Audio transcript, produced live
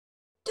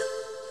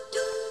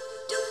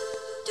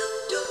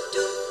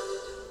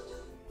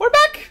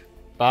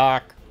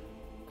back.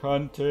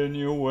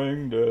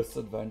 Continuing this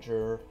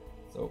adventure.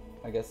 So,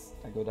 I guess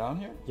I go down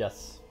here?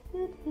 Yes.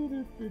 I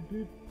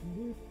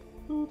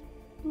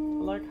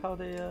like how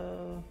they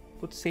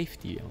put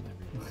safety on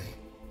everything.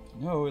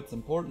 No, it's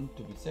important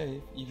to be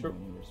safe, even Sure.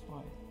 when you're a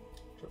spy.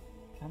 Sure.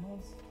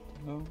 Cameras?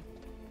 No.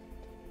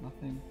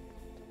 Nothing.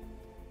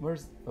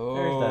 Where's... Oh.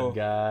 There's that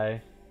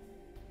guy.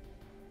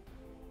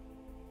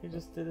 He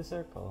just did a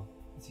circle.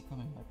 Is he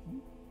coming back to me?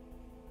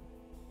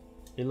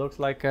 He looks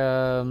like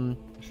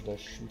Should I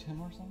shoot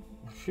him or something?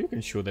 You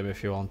can shoot him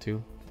if you want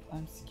to.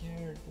 I'm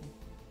scared.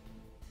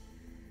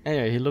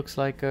 Anyway, he looks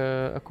like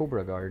a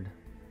Cobra guard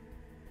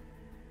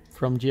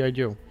from G.I.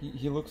 Joe.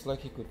 He looks like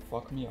he could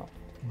fuck me up.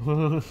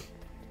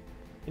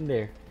 In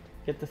there.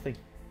 Get the thing.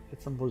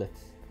 Get some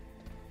bullets.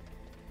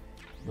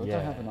 Don't I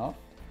have enough?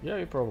 Yeah,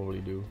 you probably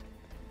do.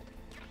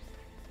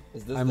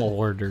 Is this I'm a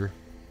hoarder.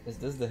 Is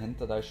this the hint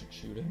that I should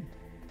shoot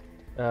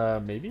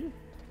him? Maybe?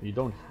 You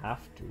don't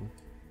have to.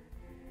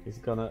 He's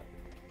gonna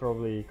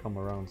probably come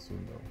around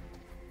soon though.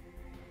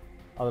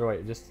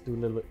 Otherwise, just do a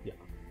little bit. Yeah.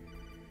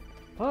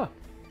 Ah!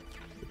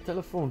 The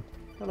telephone.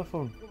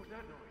 Telephone.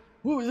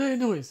 What was that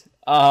noise?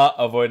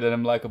 Avoided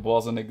him like a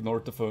boss and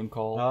ignored the phone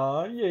call.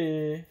 Ah,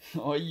 yeah.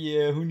 Oh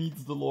yeah, who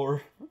needs the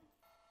lore?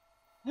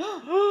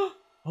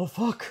 Oh,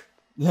 fuck.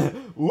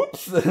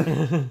 Whoops!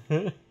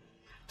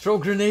 Throw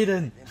grenade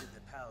in.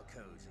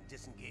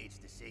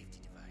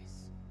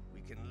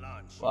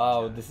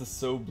 Wow, this is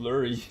so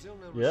blurry.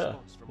 Yeah.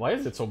 Why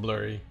is it so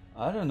blurry?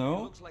 I don't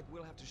know.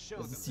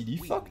 Is the CD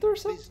fucked or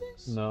something?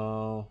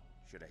 No.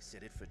 Should I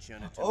set it for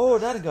China? Oh,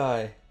 that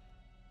guy.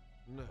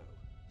 No,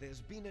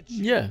 there's been a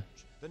change. Yeah.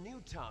 The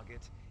new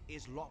target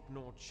is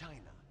Lopnor,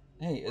 China.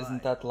 Hey,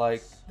 isn't that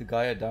like the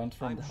guy I downed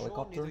from the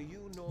helicopter? Neither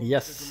you nor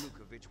Yes. Mr.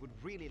 Galukovich would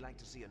really like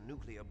to see a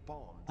nuclear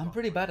bomb. I'm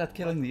pretty bad at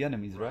killing the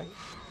enemies, right?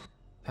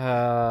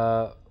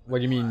 What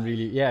do you mean,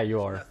 really? Yeah,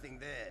 you are. Nothing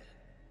there.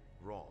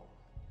 Wrong.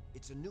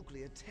 It's a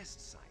nuclear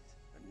test site.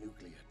 A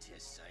nuclear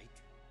test site.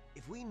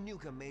 If we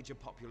nuke a major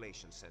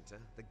population center,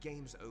 the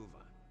game's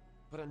over.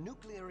 But a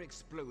nuclear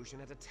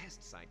explosion at a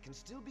test site can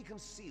still be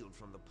concealed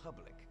from the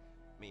public.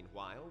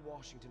 Meanwhile,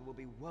 Washington will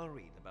be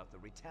worried about the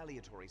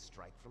retaliatory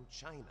strike from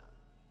China.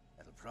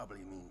 That'll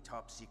probably mean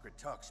top secret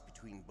talks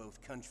between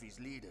both countries'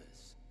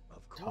 leaders.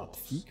 Of Top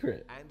course.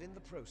 secret. And in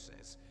the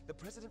process, the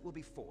president will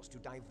be forced to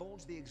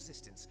divulge the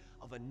existence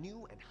of a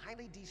new and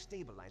highly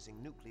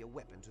destabilizing nuclear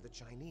weapon to the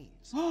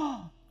Chinese.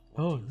 Oh,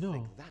 What do you no.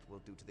 think that will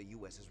do to the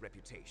US's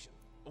reputation?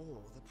 Or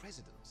the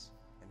president's?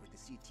 And with the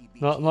CTB,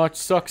 Not much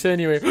sucks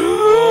anyway. What?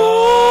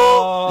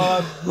 Yeah.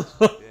 When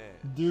the other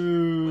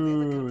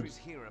Dude, countries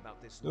hear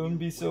about this don't new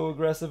be so weapon,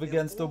 aggressive they'll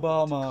against all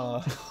want to Obama.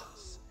 contact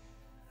us.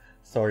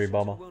 Sorry,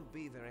 Washington Obama. won't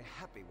be very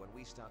happy when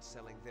we start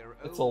selling their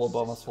It's own all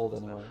Obama's fault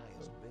systems to the anyway.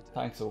 highest So bidder.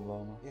 thanks,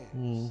 Obama. Yes.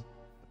 Hmm.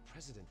 The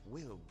president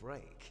will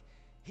break.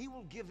 He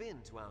will give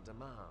in to our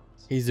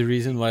demands. He's the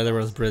reason why there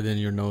was bread in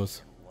your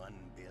nose. $1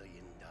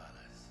 billion.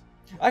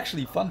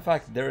 Actually, fun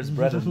fact, there is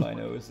bread in my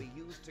nose. Will be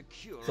used to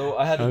cure So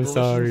I had a I'm delicious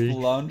sorry.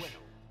 lunch,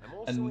 I'm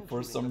also and for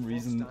including some the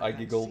reason Fox I Dye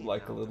giggled vaccine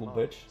like a in our little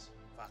demands. bitch.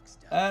 Fox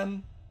died.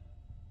 And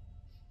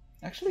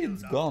actually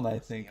it's gone, I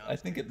think. I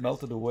think it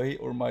melted away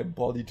or my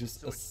body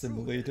just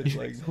assimilated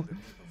like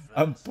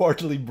I'm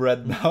partly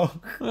bread now.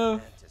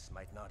 Mantis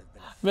might not have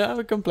been a Well,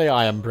 we can play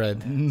I am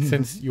bread,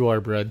 since you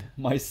are bread.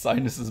 My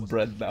sinus is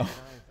bread now.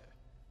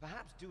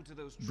 Perhaps due to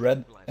those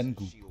Bread tranquilizers and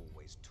goop. she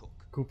always took.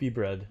 Goopy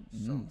bread.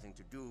 something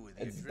to do with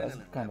the It's the best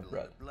adrenaline kind of level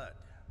in bread. the blood.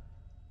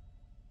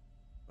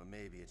 Or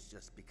maybe it's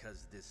just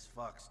because this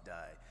fox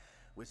dye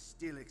was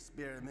still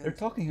experimental. They're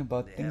talking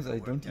about They things I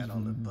haven't don't worked out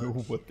all the even know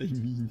bugs what they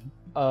mean.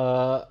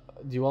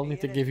 Do you want me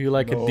to give you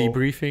like No. a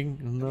debriefing?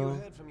 Have you No.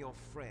 heard from your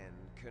friend,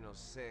 Colonel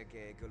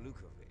Sergei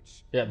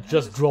Galukovich? Yeah,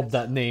 just drop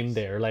that name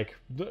there. Like,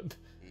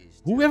 He's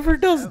still whoever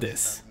does doubts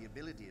this. about the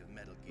ability of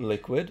Metal Gear.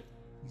 Liquid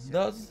He said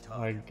does? he's taught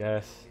I him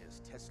guess. his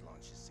test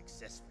launch is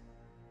successful.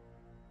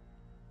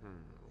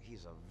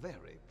 He's a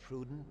very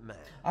prudent man.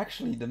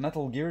 Actually, the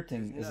Metal Gear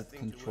thing, is it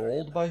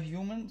controlled by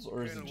humans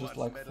or is it just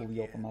like fully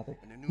automatic?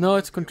 And a new No,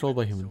 it's nuclear controlled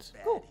by weapon humans. so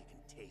bad Cool.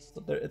 he can taste So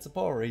there, it's a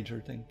Power Ranger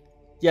thing.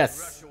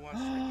 Yes. Russia wants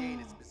to regain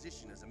its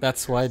position as a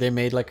That's why they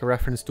made like a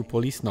reference to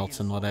police knots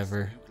and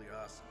whatever. nuclear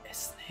arsenal.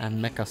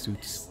 And mecha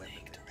suits.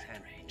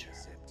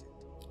 Accepted.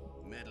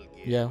 Metal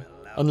Gear Yeah. will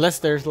allow Unless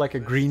there's like a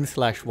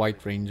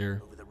green/white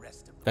ranger. over the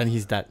rest of then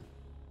he's dead.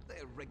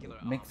 They're regular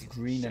Mixed armies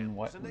green and shells,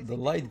 white, they the think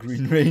light they can green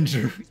destroy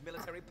ranger. country's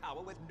military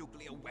power with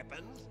nuclear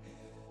weapons.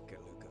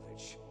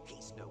 Galukovich,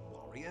 he's no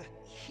warrior.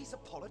 He's a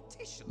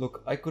politician.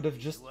 Look, I could have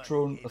just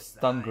thrown a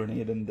stun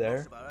grenade in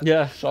there,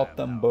 Yeah. shot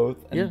them both,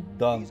 and Yeah.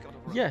 done. He's got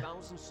over Yeah.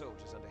 1,000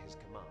 soldiers under his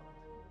command.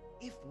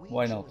 If we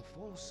Why join not?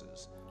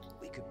 forces,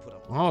 we could put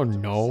up Oh, loads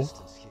of no.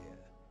 resistance here.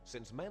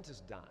 Since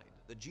Mantis died,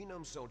 the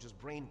genome soldiers'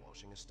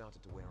 brainwashing has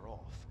started to wear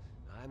off.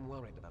 I'm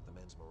worried about the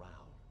men's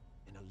morale.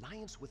 An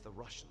alliance with the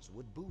Russians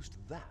would boost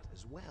that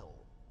as well.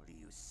 What do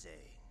you say?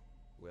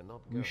 We're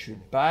not We going should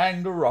anywhere.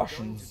 bang the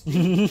Russians.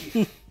 We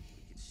could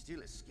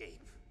still escape.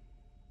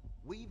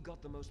 We've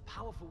got the most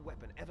powerful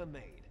weapon ever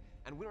made,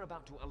 and we're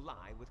about to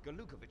ally with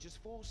Galukovich's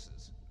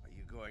forces. Are Are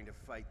you going to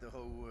fight the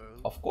whole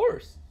world? Of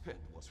course.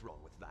 What's wrong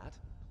with that?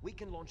 We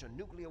can launch a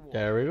nuclear warhead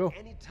There we go. on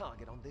any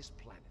target on this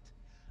planet.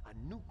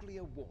 A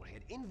nuclear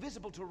warhead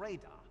invisible to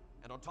radar.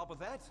 And on top of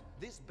that,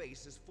 this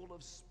base is full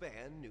of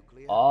spare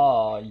nuclear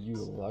Ah, warheads. you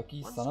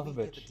lucky Once son of a we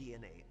get bitch. the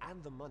DNA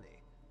and the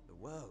money, the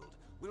world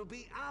will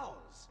be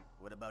ours.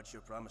 What about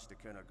your promise to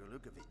Colonel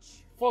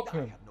Golukovich? Fuck I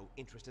him. have no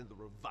interest in the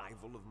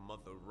revival of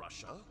Mother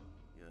Russia.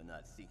 You're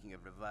not thinking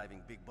of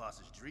reviving Big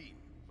Boss's dream.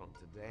 From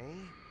today,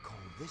 call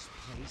this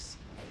place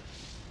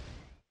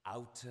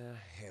Outer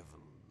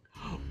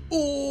Heaven.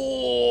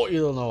 Oh,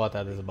 you don't know what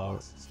that is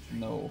about.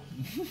 No.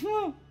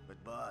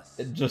 But boss,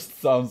 It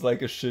just sounds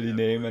like a shitty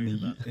name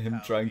and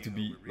him trying to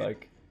be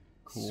like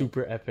cool.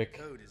 Super the epic.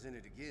 code is in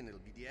it again, it'll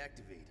be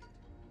deactivated.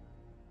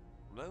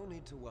 No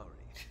need to worry.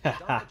 The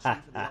Dark Chief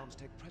and the Arms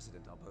Tech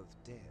President are both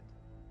dead.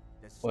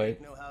 Does Wait.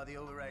 Snake know how the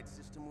override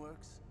system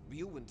works?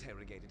 You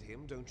interrogated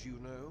him, don't you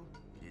know?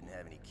 He didn't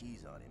have any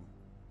keys on him.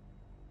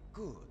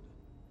 Good.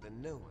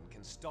 Then no one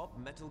can stop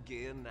Metal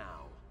Gear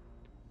now.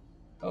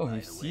 Oh, By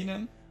you've the seen way,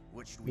 him?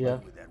 What should we Yeah.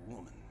 do with that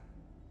woman?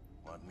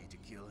 Want me to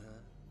kill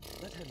her?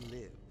 Let her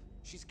live.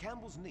 She's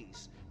Campbell's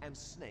niece, and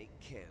Snake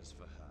cares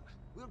for her.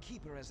 We'll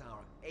keep her as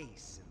our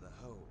ace in the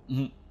hole.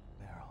 Mhm.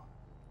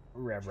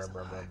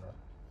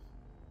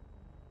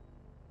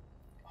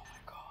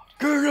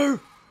 Girl!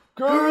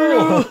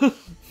 Girl!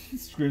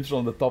 Screams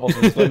from the top of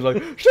his face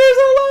like, she's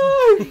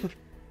alive!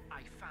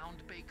 I found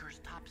Baker's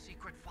top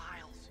secret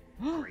files.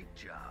 Great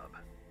job.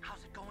 How's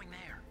it going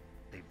there?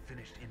 They've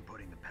finished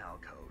inputting the PAL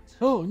codes.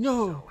 Oh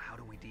no! So how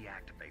do we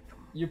deactivate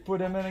them? You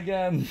put him in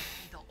again.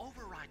 The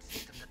override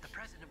system that the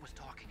president was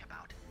talking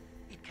about.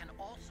 It can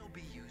also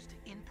be used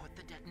to input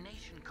the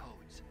detonation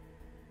codes.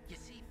 You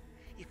see,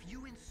 if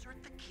you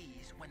insert the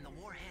keys when the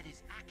warhead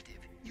is active,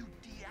 you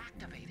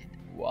deactivate it.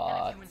 And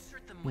What? if you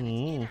insert them when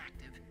it's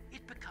inactive,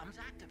 it becomes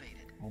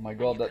activated. Oh my And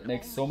god, you that can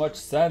makes only so much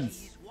use the sense.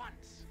 keys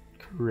once.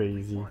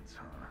 Crazy. Once,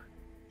 huh?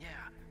 Yeah,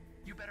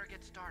 you better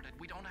get started.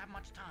 We don't have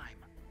much time.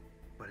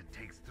 But it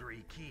takes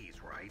 3 keys,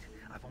 right?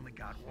 I've only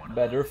got one.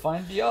 Better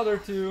find the other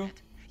two.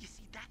 You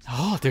see, that's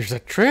Oh, there's a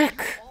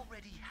trick! you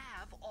already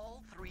have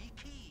all 3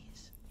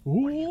 keys.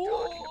 What are you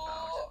talking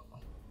about?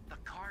 The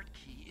card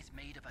key is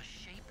made of a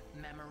shape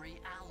memory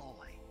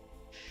alloy.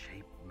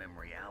 Shape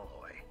memory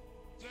alloy?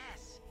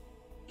 Yes.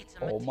 It's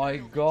a Oh my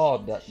material god,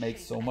 changes that makes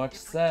shape so at much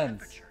different sense.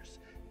 temperatures.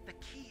 The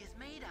key is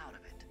made out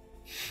of it.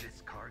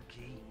 This card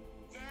key?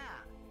 Yeah.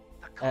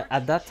 The card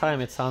At key that time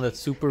it changes sounded shape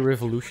super at different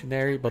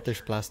revolutionary, but there's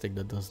temperatures. plastic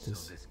that does So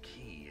this. this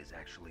key is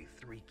actually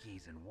 3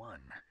 keys in one.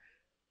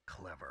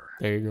 Clever.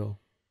 There you go.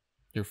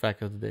 Your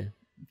fact of the day.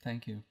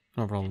 Thank you.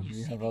 No problem. Do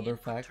you See have the other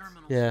input facts?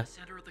 terminals Yeah. in the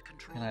center of the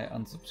control Can I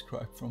room?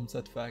 unsubscribe from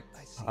said fact?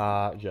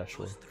 Yeah,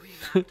 sure. Those 3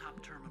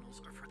 laptop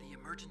terminals are for the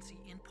emergency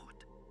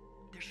input.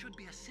 There should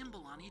be a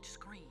symbol on each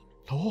screen.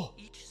 Oh!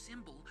 Each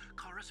symbol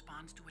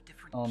corresponds to a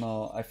different Oh key.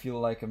 no, I feel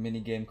like a mini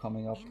game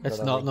coming up. It's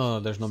that I not, will- no,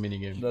 there's no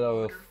minigame. That I will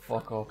Order from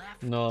fuck up.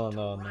 left No, to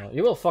no, no. right.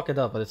 You will fuck it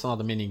up, but it's not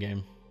a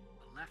minigame.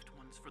 The left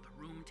one's for the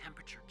room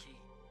temperature key.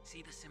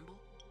 See the symbol?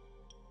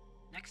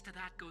 Next to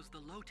that goes the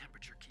low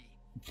temperature key.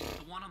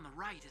 The one on the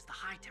right is the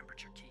high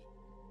temperature key.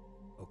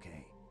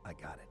 Okay, I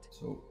got it.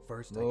 So,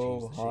 First, I low,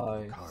 changed the shape of the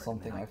high, card, and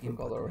something then I I forgot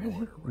input the already.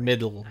 order, right?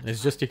 Middle.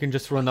 It's just you can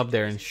just run up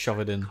there and shove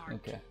it in. Card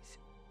Okay. keys.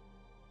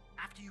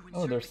 After you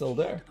Oh, insert they're the still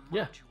key there. into the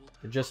Yeah,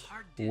 module, you're just the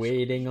hard disk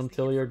waiting reads the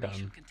until you're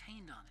information done.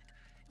 contained on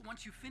it.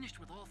 Once you've finished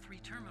with all 3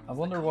 terminals, I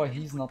wonder the why code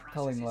he's input not process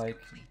telling, is like,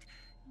 complete.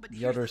 But the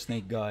here's other the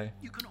snake thing. guy.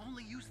 You can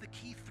only use the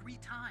key 3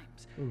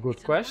 times. Good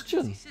It's an question.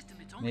 emergency system.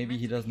 It's only Maybe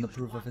meant he to be doesn't used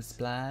approve of his once.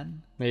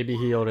 plan? Maybe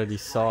he already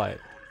saw it.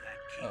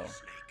 Oh.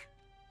 Who's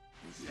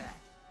that?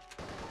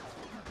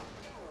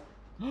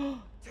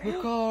 The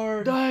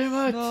card!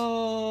 Damn it!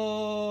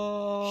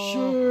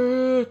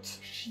 No! Shit!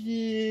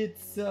 Shit,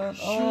 son.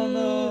 Shit. Oh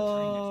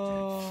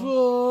no!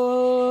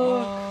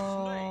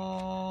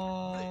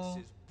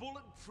 This is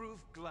bulletproof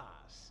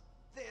glass.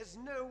 There's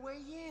no way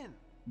in.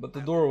 But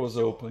the I door will was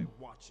enjoy open.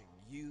 Watching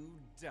you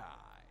die.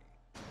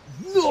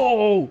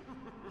 No!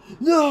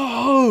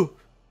 No!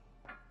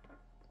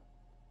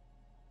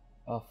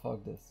 Oh,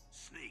 fuck this.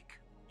 Snake,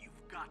 you've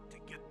got to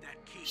get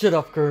that key. Shut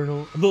up,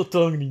 Colonel. I'm not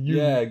talking to you.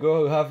 Yeah,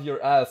 go have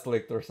your ass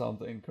licked or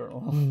something,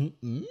 Colonel.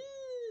 Mm-mm.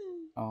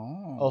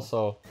 Oh.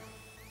 Also,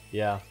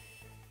 yeah.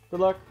 Good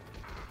luck.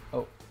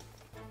 Oh.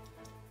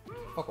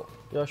 Fuck off.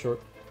 Yeah, sure.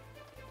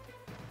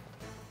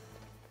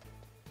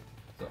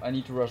 So I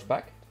need to rush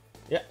back?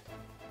 Yeah.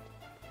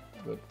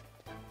 Good.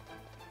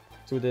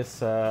 To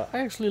this, I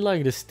actually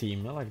like this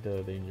team. I like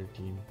the danger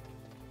team.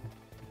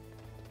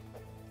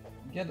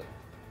 Get it.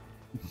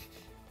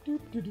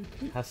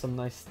 Has some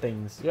nice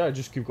things. Yeah,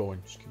 just keep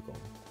going. Just keep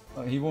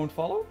going. He won't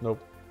follow? Nope.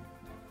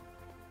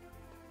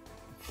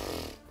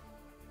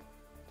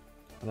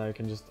 Now you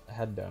can just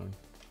head down.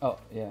 Oh,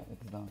 yeah,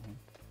 it's down here.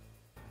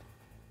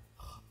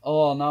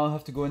 Oh, now I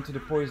have to go into the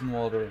poison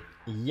water.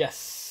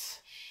 Yes.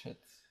 Shit.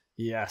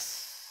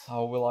 Yes.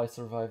 How will I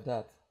survive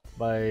that?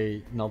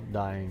 By not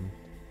dying.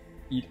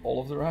 Eat all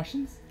of the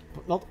rations?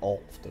 But not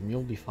all of them.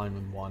 You'll be fine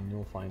with one.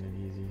 You'll find it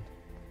easy.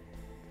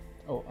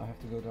 Oh, I have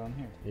to go down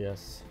here.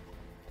 Yes.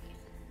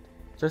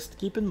 Just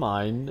keep in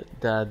mind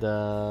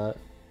that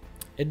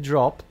it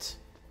dropped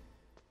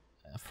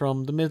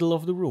from the middle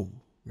of the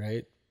room,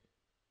 right?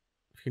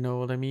 If you know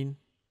what I mean.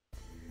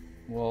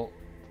 Well,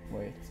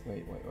 wait.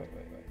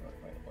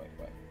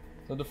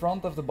 So the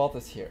front of the bot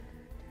is here.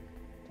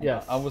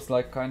 Yes. I was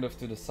like kind of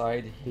to the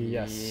side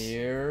Yes.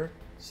 here.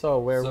 So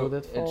where So would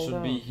it fall It should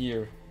down? be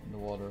here in the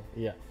water,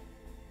 Yeah.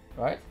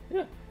 right?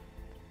 Yeah.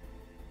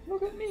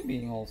 Look at me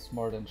being all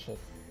smart and shit.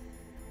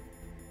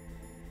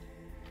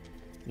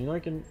 You know I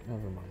can.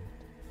 Never mind.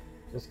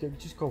 Just go for it.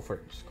 Just go for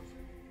it.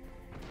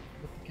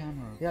 With the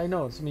camera. Yeah, I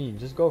know it's mean.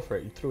 Just go for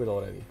it. You threw it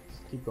already.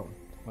 Just keep going.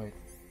 Wait.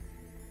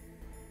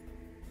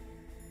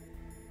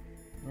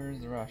 Where's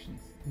the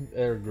rations?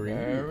 They're green.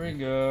 There we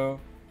go.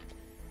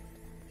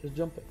 Just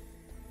jump it.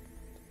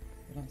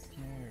 But I'm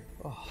scared.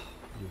 Oh,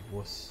 you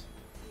wuss.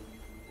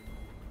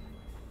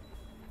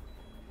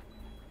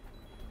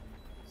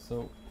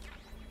 So,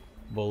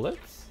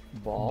 Bullets.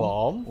 bomb.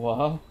 Bomb.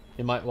 Wow.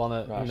 You might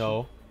wanna, you Ration.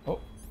 know, Oh.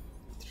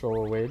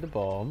 throw away the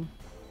bomb.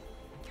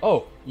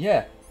 Oh,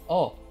 yeah.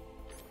 Oh.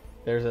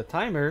 There's a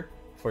timer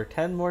for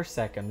 10 more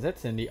seconds.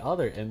 It's in the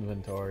other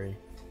inventory.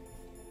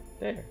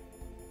 There.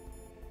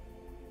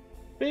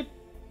 Beep.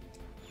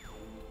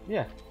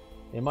 Yeah.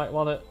 You might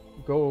want to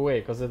go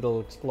away because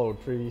it'll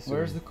explode pretty soon.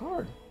 Where's the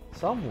card?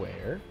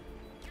 Somewhere.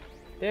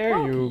 There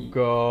Lucky. you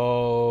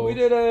go. We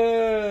did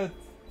it!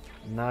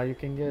 Now you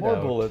can get More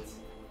out. bullets.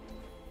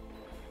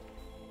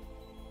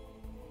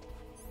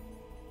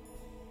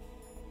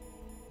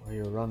 Oh,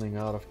 you're running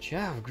out of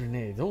chaff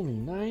grenades. Only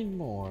 9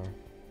 more.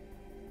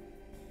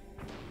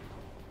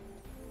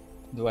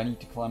 Do I need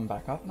to climb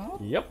back up now?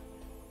 Yep.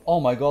 Oh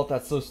my god,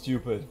 that's so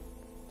stupid.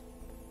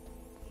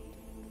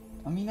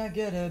 I mean, I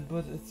get it,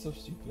 but it's so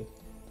stupid.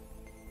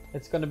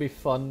 It's gonna be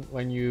fun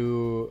when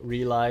you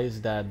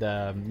realize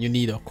that you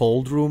need a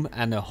cold room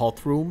and a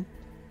hot room.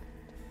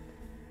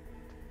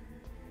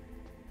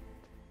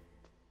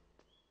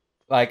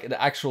 Like,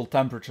 the actual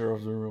temperature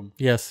of the room.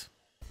 Yes.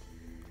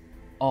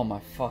 Oh my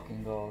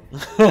fucking god.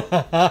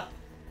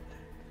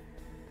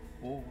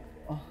 Oh.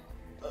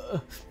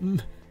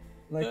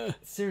 Like,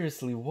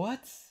 seriously,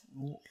 what?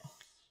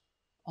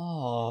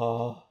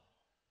 Oh.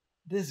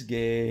 This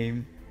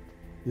game.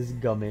 This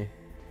gummy.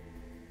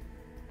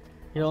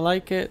 You don't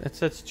like it?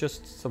 It's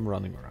just some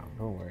running around.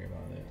 Don't worry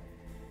about it.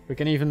 We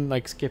can even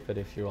like skip it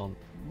if you want.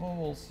 Well,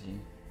 we'll see.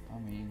 I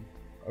mean...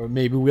 Or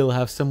maybe we'll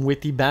have some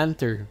witty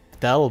banter.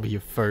 That'll be a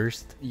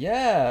first.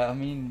 Yeah, I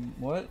mean,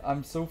 what?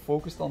 I'm so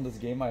focused on this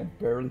game, I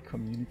barely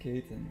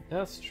communicate and...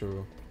 That's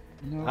true.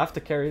 You know... I have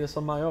to carry this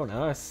on my own.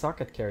 I suck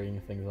at carrying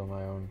things on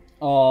my own.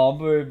 Aw,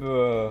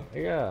 baby.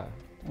 Yeah.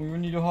 We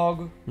need a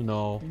hug.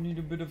 No. You need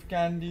a bit of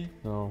candy.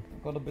 No.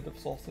 I've got a bit of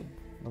sausage.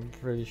 I'm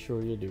pretty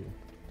sure you do.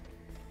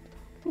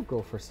 We'll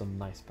go for some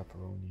nice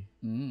pepperoni.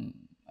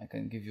 I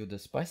can give you the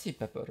spicy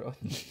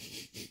pepperoni.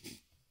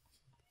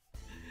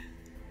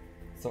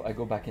 So I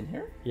go back in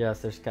here? Yes,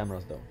 there's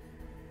cameras though.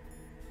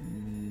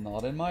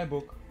 Not in my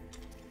book.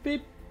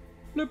 Beep.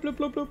 Bloop, bloop,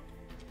 bloop, bloop.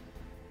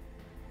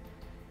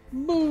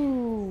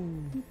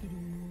 Boom.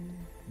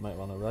 Might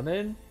want to run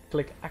in.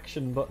 Click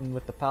action button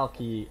with the PAL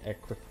key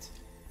equipped.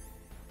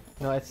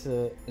 No, it's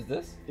Is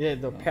this? yeah,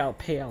 the No.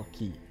 PAL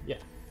key. Yeah.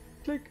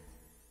 Click.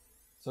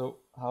 So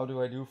how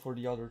do I do for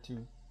the other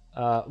two?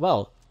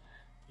 Well,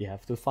 you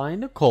have to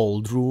find a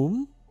cold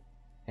room.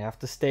 You have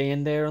to stay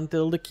in there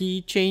until the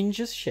key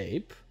changes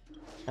shape.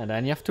 And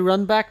then you have to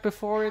run back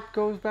before it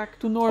goes back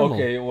to normal.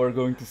 Okay, we're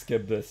going to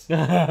skip this.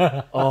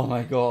 Oh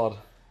my god.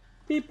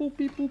 Beep, boop,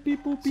 beep, boop,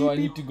 beep, boop, So I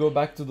beep, need to go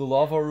back to the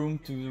lava room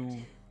to...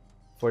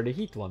 for the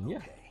heat one, yeah.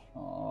 Okay,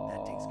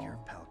 that takes care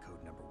of PAL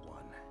code number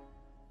 1.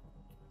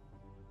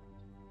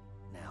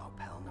 Now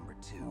PAL number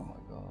 2. Oh my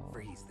god.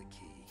 Freeze the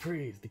key.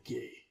 Freeze the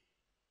key.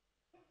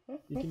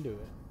 You can do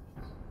it.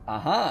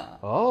 Aha!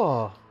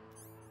 Oh.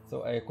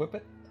 So I equip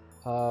it?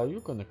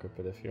 You can equip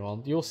it if you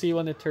want. You'll see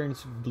when it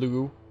turns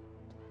blue.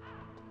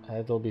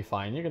 It'll be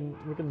fine.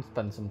 We can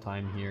spend some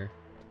time here.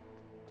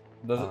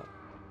 Does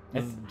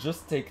it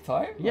just take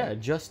time? Yeah, it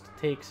just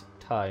takes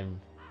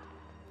time.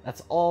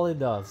 That's all it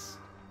does.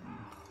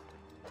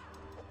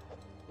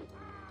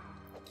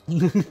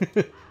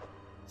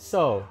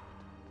 So,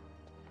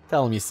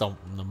 tell me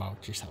something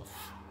about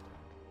yourself.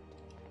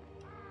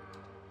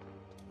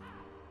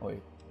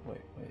 Wait.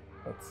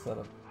 Let's set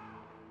up.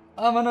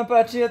 I'm an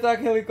Apache attack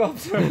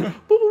helicopter!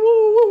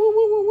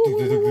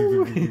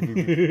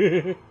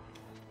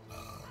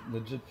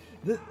 Legit.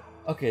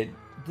 Okay,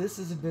 this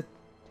is a bit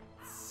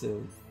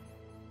silly.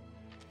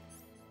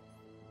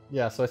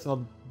 Yeah, so it's not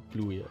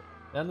blue yet.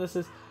 And this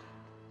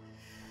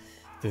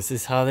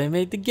is how they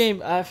made the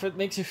game. If it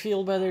makes you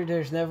feel better,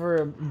 there's never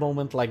a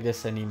moment like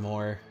this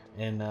anymore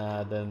in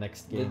the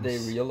next games. Did they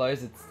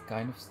realize it's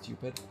kind of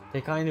stupid? They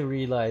kind of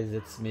realize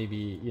it's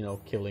maybe, you know,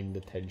 killing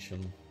the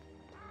tension.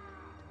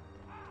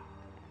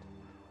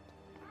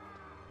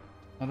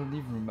 I don't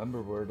even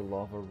remember where the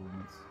lava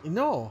room is.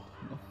 No.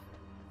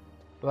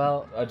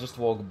 Well, I just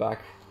walk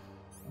back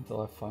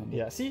until I find it.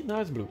 yeah, see, now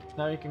it's blue.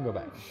 Now you can go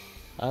back.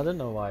 I don't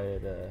know why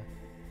it...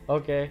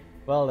 Okay,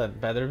 well then,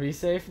 better be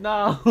safe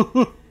now.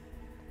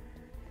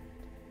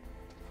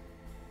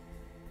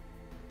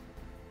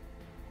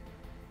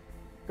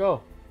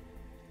 Go.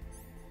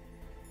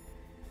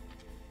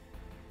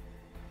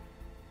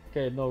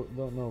 Okay, no,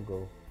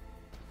 go.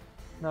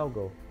 Now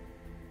go.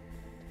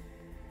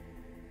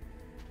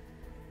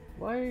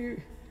 Why are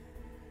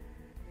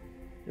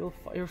you?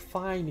 You're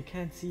fine. You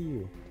can't see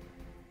you.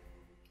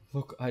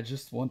 Look, I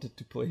just wanted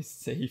to play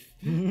safe.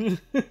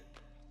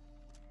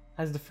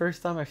 That's the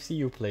first time I see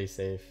you play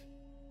safe.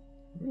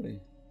 Really?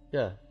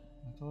 Yeah.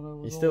 I thought I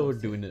was. You still were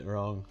always doing it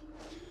wrong.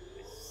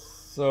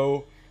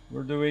 So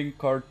we're doing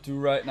card 2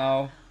 right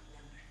now.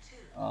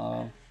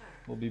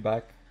 We'll be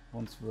back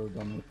once we're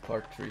done with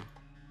card 3.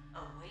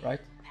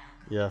 Right?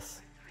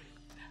 Yes.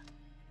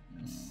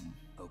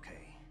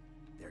 Okay,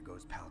 there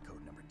goes pal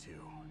code number 2.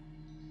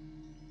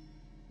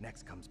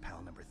 Next comes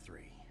pal number 3.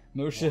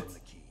 No shit. On the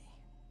key.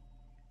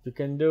 You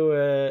can do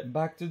it.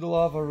 Back to the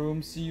lava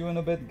room. See you in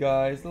a bit,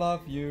 guys.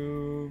 Love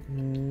you.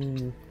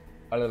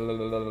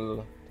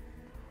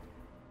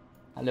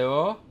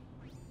 Hello?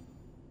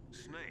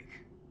 Snake,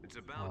 it's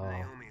about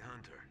Naomi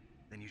Hunter.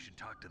 Then you should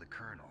talk to the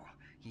colonel.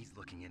 He's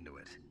looking into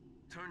it.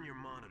 Turn your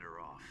monitor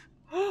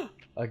off.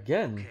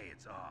 Again. Okay,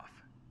 it's off.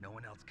 No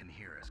one else can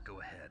hear us. Go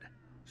ahead.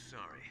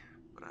 Sorry,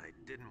 but I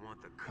didn't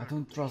want the I colonel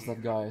don't trust to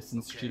that hear. guy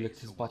since she Okay, licked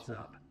his so what's butthole.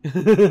 up? I have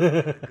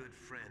a good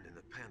friend in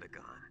the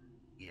Pentagon.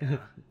 Yeah.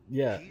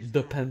 Yeah, He's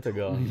the one who told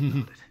Pentagon.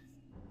 me about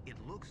it. It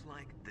looks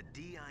like the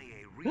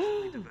DIA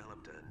recently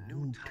developed a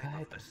new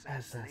type of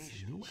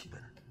assassination weapon.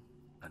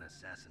 An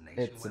assassination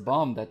It's a weapon?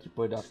 bomb that you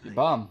put up your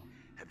bum.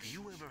 Have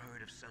you ever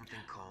heard of something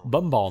called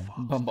Bum bomb.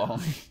 Bum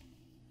bomb.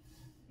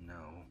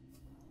 No.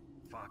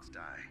 Fox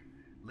die.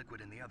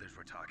 Liquid and the others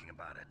were talking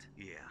about it.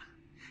 Yeah.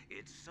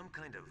 It's some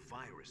kind of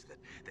virus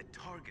that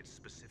targets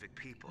specific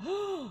people.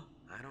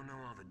 I don't know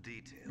all the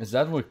details. Is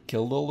that what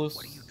killed all those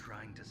What are you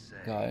trying to say?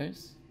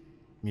 guys?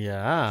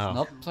 Yeah.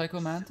 Not Psycho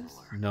Mantis?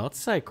 Not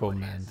Psycho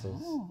Mantis.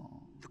 Oh.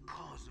 The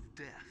cause of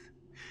death.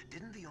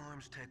 Didn't the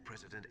Arms Tech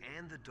president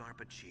and the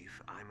DARPA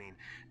chief,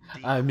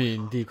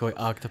 Decoy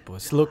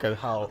Octopus. Look at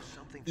how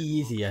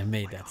easy I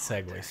made that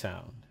segue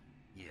sound.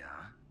 Yeah.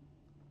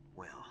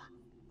 Well,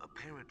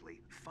 apparently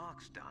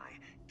Fox Die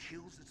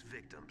kills its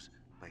victims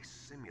by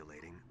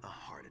simulating a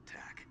heart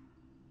attack.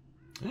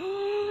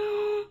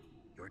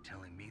 You're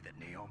telling me that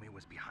Naomi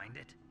was behind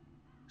it?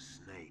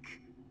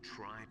 Snake,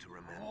 try to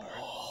remember.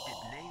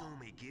 Did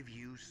Naomi give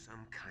you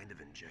some kind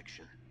of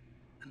injection?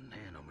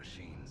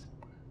 Nanomachines.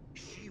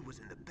 She was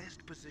in the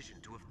best position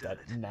to have done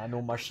That it.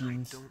 nano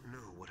machines. I don't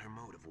know what her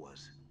motive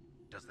was.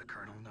 Does the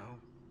colonel know?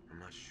 I'm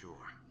not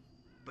sure.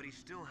 But he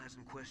still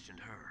hasn't questioned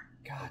her.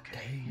 God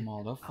Okay. damn,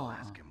 I'll motherfucker.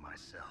 ask him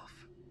myself.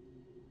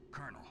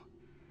 Colonel,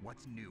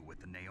 what's new with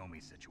the Naomi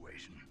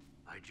situation?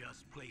 I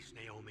just placed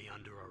Naomi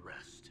under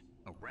arrest.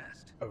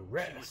 Arrest? She was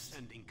Arrest.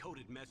 sending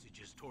coded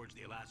messages towards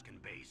the Alaskan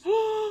base.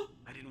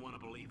 I didn't want to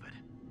believe it,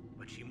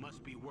 but she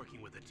must be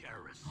working with the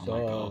terrorists.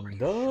 Oh my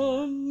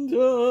Dun, dun,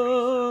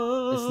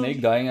 dun. Is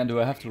Snake dying and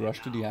do I have to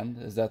rush to the end?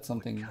 Is that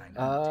something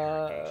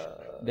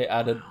they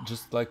added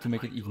just like to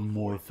make it even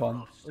more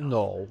fun?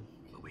 No.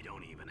 But we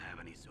don't even have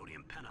any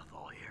sodium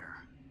pentothal here.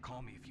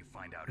 Call me if you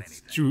find out It's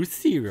anything. Truth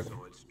Zero.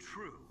 So it's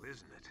true,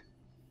 isn't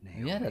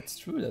it? Yeah, that's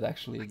true. That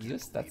actually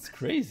exists. That's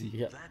crazy.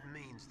 Yeah. That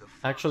means the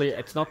Actually,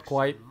 it's not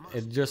quite.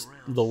 It just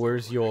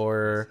lowers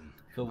your.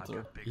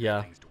 Filter.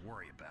 Yeah. Things to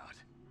worry about.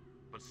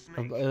 But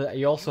Snake,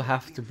 You also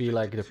have to be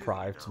like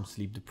deprived, some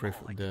sleep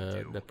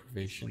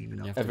deprivation. You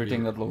have to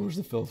Everything be- that lowers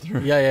the filter.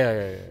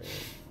 Yeah.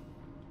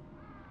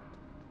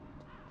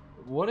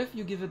 What if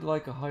you give it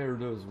like a higher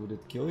dose? Would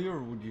it kill you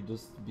or would you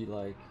just be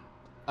like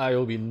I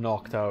will be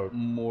knocked out.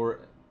 more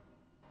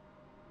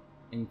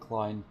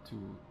inclined to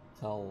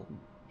tell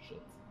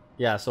shit?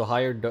 Yeah, so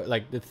higher.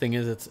 Like the thing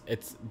is,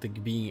 it's the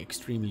being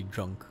extremely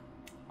drunk,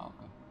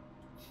 Okay.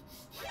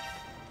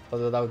 but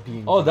without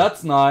being. Oh, drunk.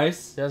 that's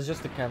nice. That's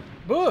just a camp.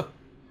 Boo!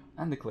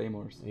 And the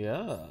claymores.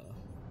 Yeah.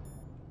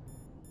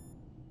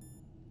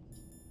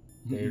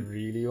 They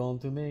really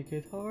want to make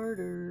it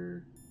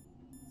harder.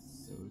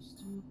 So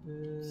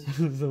stupid.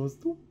 So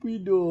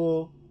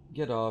stupido.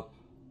 Get up.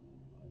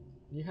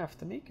 You have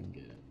to make him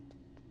get it.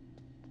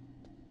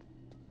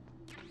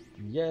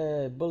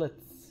 Yeah,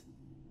 bullets.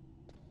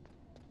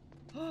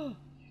 You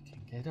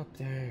can get up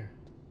there.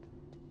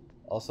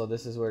 Also,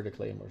 this is where the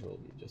claymores will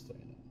be, just so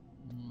you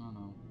know.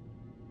 No.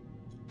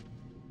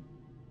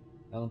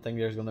 I don't think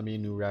there's gonna be a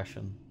new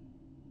ration.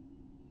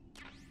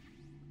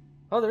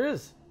 Oh, there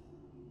is.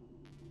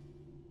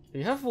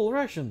 You have full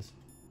rations.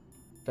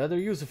 Better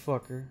use a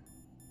fucker.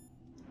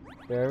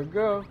 There we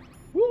go.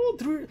 Woo,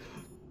 3,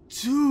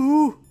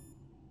 2.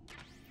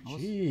 I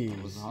was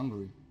Jeez.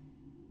 hungry.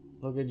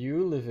 Look at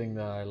you living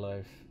the high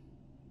life.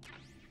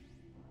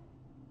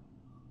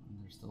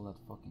 And there's still that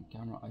fucking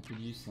camera. I could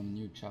use some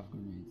new chaff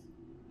grenades.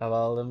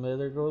 Well, then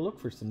better go look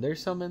for some.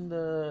 There's some in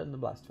the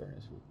blast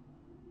furnace room.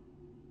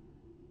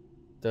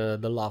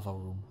 The lava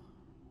room.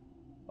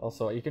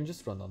 Also, you can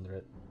just run under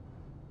it.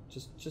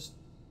 Just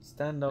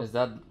stand up. Is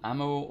that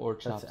ammo or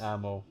chaff? That's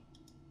ammo.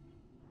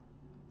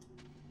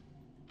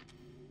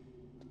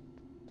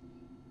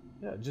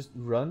 Yeah, just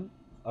run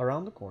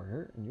around the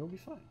corner and you'll be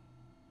fine.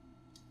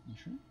 You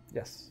sure?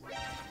 Yes.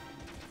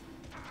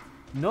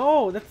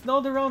 No, that's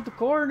not around the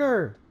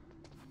corner.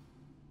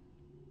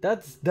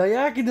 That's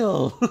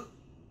diagonal.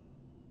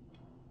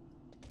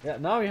 Yeah,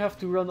 now you have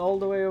to run all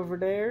the way over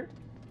there.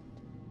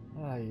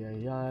 Ay,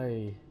 ay,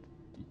 ay.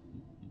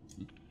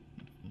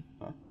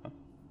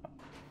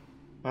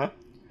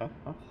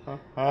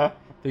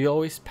 Do you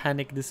always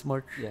panic this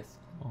much? Yes.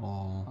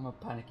 Oh, I'm a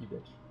panicky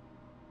bitch.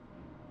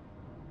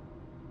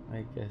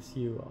 I guess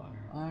you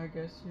are. I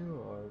guess you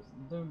are.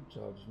 Don't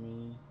judge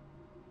me.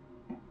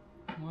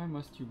 Why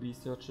must you be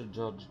such a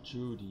Judge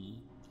Judy?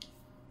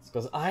 It's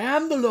because I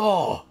am the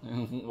law.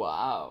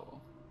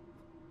 Wow.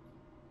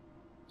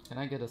 Can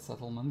I get a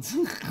settlement?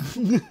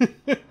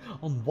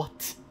 On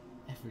what?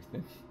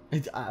 Everything.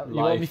 You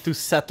want me to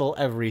settle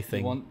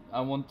everything?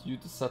 I want you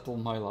to settle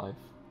my life.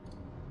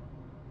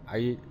 Are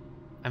you?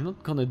 I'm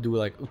not gonna do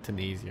like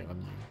euthanasia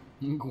on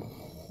you.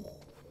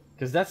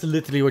 Because that's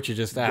literally what you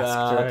just asked,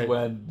 That right?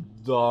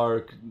 went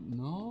dark.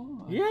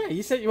 No? Yeah,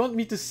 you said you want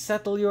me to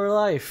settle your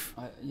life.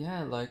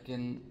 Yeah, like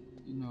in,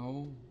 you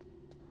know,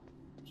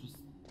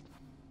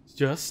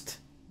 Just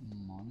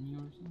money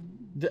or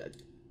something?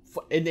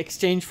 in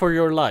exchange for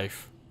your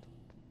life.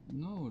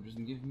 No, just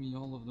give me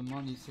all of the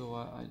money so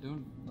I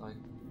don't, like,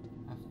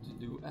 have to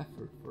do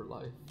effort for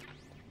life.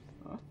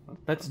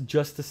 That's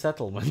just a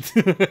settlement.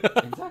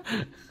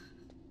 Exactly.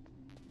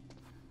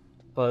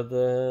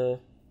 But,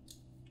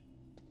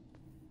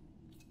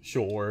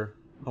 sure.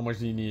 How much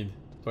do you need?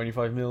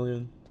 25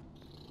 million?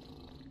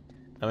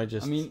 I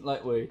mean,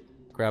 like, wait.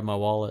 grab my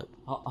wallet.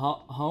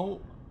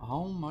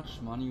 How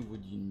much money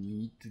would you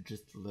need to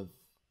just live?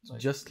 Like,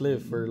 Just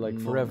live for like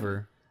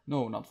forever.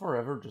 No, not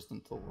forever, just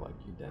until like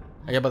you're dead.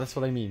 Yeah, but that's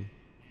what I mean.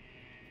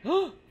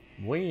 Wow.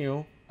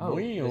 Oh,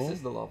 this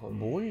is the lava.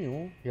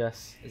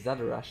 Yes. Is that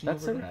a ration?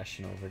 That's over a there?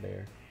 ration over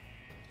there.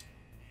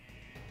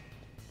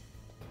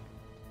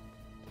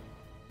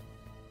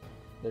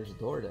 There's a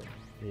door there.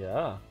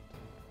 Yeah.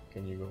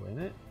 Can you go in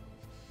it?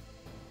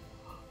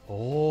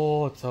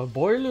 Oh, it's a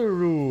boiler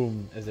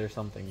room. Is there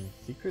something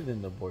secret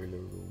in the boiler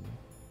room?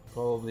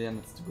 Probably, and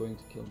it's going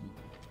to kill me.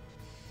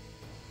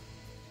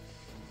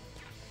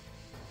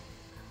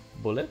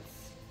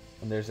 Bullets?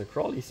 And there's a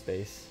crawly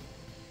space.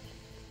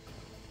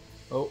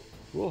 Oh.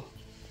 Whoa.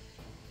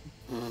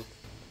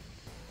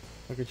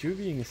 Look at you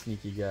being a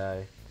sneaky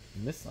guy.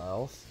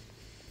 Missiles.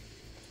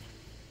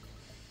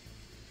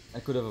 I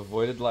could have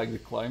avoided like the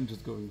climb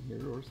just going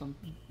here or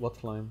something. What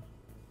climb?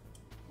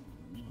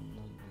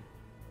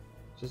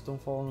 Just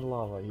don't fall in the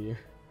lava here.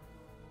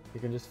 You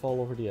can just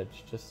fall over the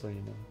edge, just so you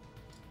know.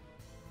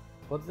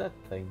 What's that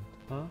thing?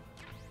 Huh?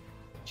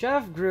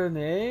 Chaff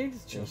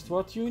grenades! Just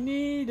what you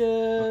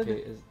needed!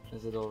 Okay,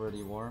 is it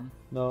already warm?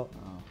 No,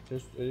 Oh.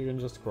 just you can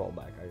just crawl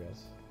back, I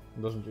guess.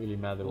 It doesn't really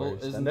matter Well, where you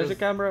isn't stand. There's a this-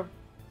 camera!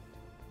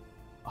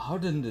 How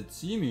didn't it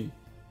see me?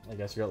 I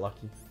guess you got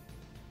lucky.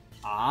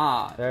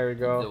 Ah, There we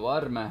go. the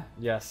warm.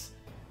 Yes.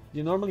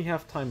 You normally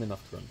have time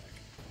enough to run back.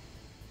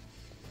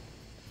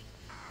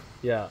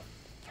 Yeah,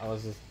 I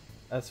was just...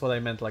 That's what I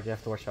meant, like you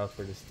have to watch out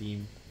for the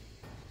steam.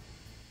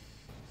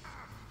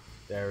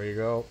 There we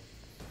go.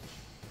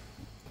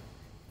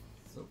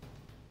 So,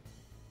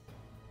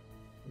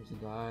 there's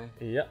a guy.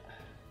 Yeah.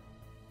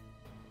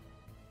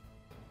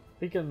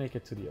 We can make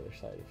it to the other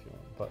side if you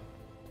want, but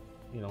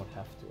you don't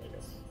have to, I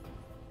guess.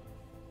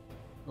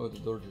 Oh, the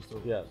door just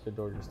opened. Yeah, the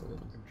door just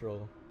opened.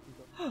 Control.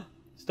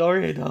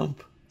 Story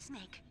dump!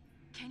 Snake,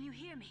 can you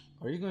hear me?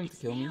 Are you going to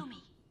kill me? Naomi.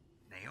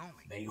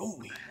 Naomi? What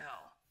the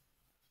hell?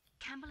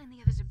 Campbell and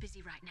the others are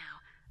busy right now.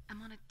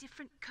 I'm on a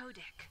different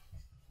codec.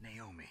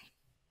 Naomi,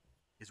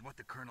 is what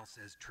the Colonel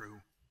says true?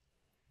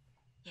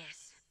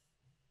 Yes,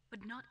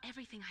 but not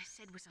everything I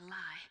said was a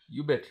lie.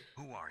 You bet.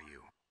 Who are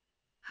you?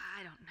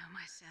 I don't know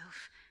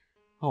myself.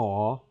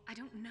 Aww. I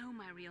don't know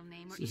my real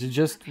name. Or She even what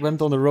just my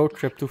went on a parents road look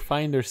trip like. to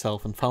find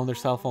herself and found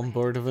herself on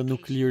board of a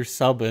nuclear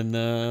sub in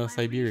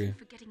Siberia.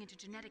 For getting into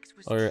genetics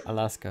was Or true.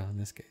 Alaska in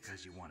this case.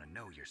 Because you want to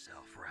know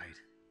yourself, right?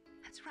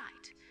 That's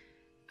right.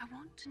 I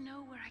want to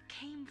know where I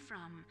came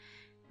from,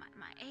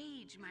 my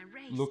age, my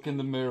race. Look in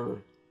the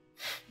mirror.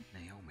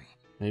 Naomi.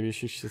 Maybe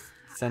she should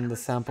send I the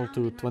was sample found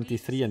to in Rhodesia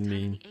 23andMe. sometime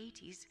in the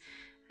 80s.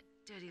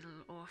 A dirty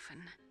little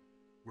orphan.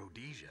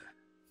 Rhodesia?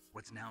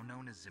 What's now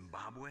known as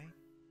Zimbabwe?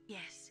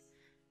 Yes.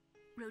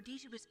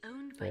 Rhodesia was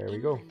owned by There we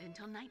go. England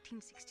until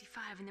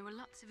 1965, and there were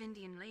lots of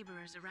Indian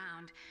laborers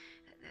around.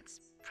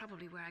 That's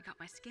probably where I got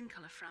my skin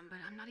color from, but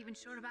I'm not even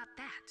sure about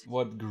that.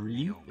 What,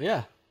 green? Naomi,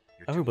 Yeah,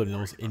 you're too everybody worried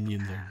knows about the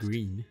Indians are past.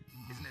 green.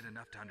 Isn't it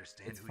enough to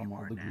understand It's who from you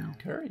all are the now? green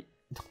curry.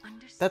 That's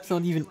not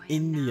Understand even who I am now.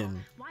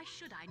 Indian. Why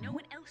should I? No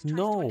one else tries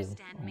No. to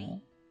understand me.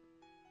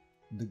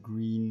 Oh. The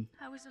green.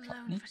 I was alone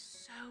Chutney? for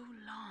so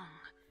long.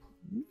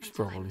 There's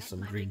Until I probably met some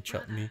my green big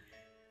brother. chutney.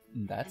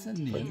 That's And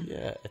Indian. him.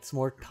 Yeah, it's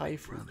more Thai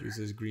food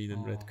uses green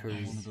and red Oh, I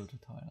curries. want to go to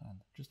Thailand.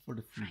 Just for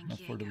the food, Frank not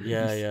for the Yeager.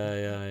 Yeah, ladies.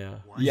 yeah.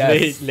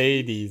 Yes.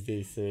 Ladies,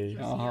 they say. He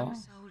was a young Uh-huh.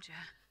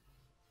 soldier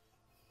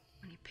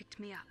when he picked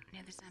me up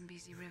near the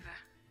Zambezi River.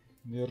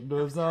 Near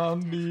the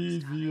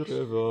Zambezi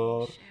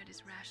River. Shared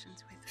his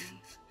rations with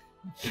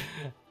me.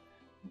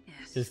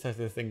 Yes. Just have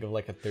to think of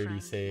like a 30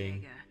 Frank saying.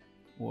 Vega,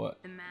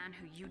 What? the man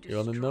who you You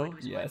wanna know? destroyed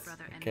was my Yes.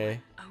 brother and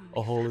Okay. my only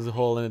A hole is a family.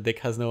 hole and a dick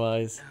has no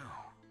eyes.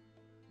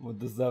 What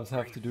does that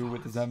have to do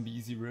with the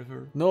Zambezi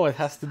River? No, it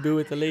has to do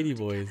with the Together,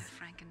 ladyboys.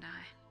 Frank and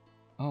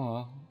I.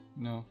 Oh,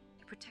 no.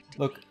 He protected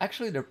Look, me.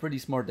 actually they're pretty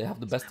smart. They have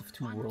the It's best my of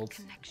two one worlds.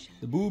 connection.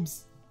 The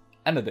boobs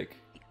and the dick.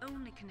 The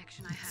only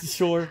connection I have.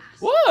 Sure.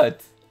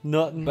 What?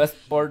 Nothing. Best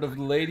part of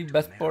the lady,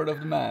 best part of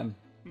the man.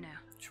 No.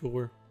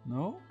 Sure.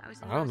 No? I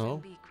was in I don't know.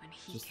 Mozambique when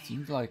he Just came.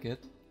 seems like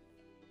it.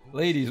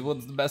 Ladies,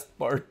 what's the best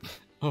part?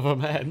 Of a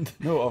man.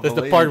 No, of That's a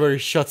the lady. part where he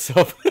shuts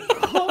up. He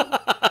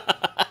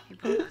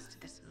brought us to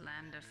this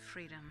land of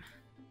freedom.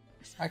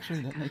 This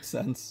Actually, that America. makes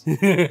sense. And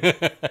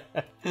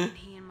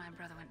he and my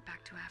brother went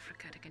back to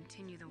Africa to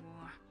continue the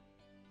war.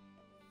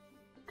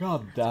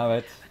 God damn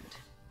it. Happened.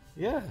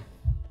 Yeah.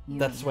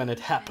 That's when it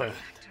happened.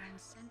 Factor and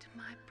sent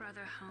my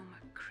brother home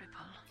a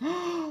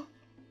cripple.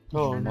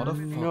 Oh My mother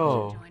revenged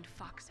no. and joined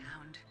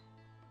Foxhound.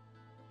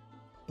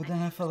 But then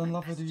I fell in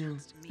love with you.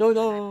 No,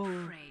 No,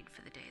 no. I prayed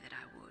for the day that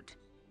I would.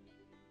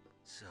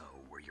 So,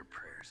 were your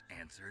prayers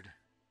answered?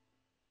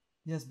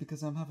 Yes,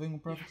 because I'm having a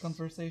perfect Yes.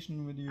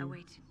 conversation with I you.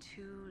 waited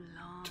too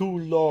long. 2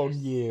 long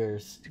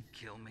years. To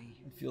kill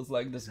me? It feels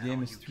like this Is that game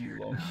all is you too cared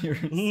long about? here.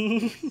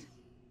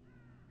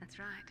 That's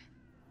right.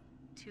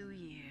 2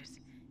 years.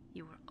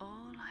 You were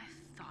all I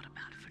thought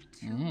about for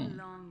 2 Mm.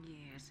 long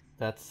years.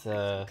 That's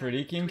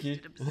Pretty kinky.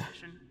 Twisted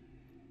obsession.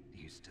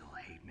 Do you still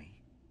hate me?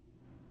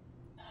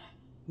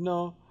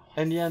 no.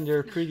 In the end, you're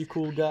a pretty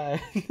cool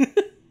guy.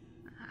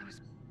 I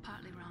was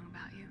partly wrong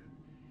about you.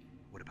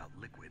 What about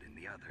Liquid and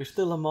the others? You're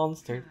still a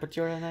monster, but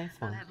you're a nice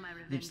I'll one. have my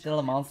revenge. You're still a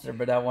on them monster, too.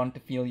 but I want to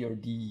feel your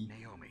D.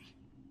 Naomi,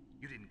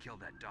 you didn't kill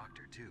that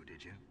doctor too,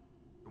 did you?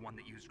 The one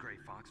that used Grey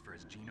Fox for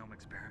his genome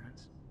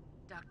experiments?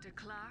 Dr.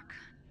 Clark?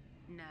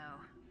 No.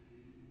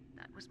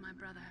 That was my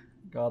brother.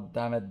 God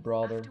damn it,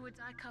 brother. Afterwards,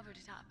 I covered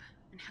it up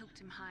and helped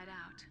him hide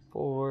out.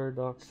 Poor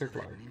So Dr. that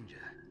Clark.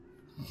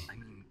 ninja, I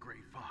mean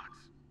Grey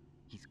Fox,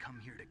 he's come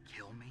here to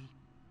kill me?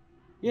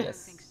 I don't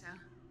Yes. think so. I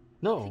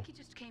No. think he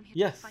just came here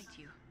Yes. to fight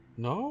you.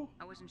 No?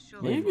 I wasn't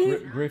sure. Wait, Maybe? Now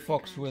I Grey think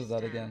Fox, I who is that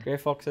understand. again? Grey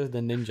Fox is the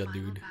A ninja final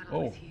dude. battle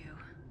Oh. with you.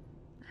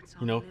 That's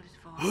all You know? he lives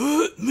for.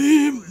 Hurt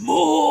me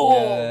more!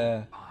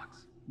 Yeah,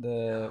 Fox,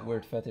 the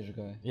weird fetish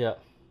guy. Yeah.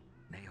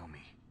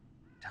 Naomi,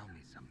 tell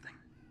me something.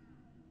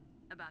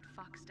 About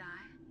Fox Die?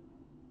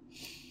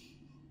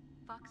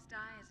 Fox Die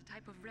is a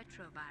type of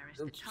retrovirus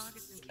that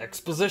targets and kills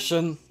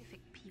Exposition. specific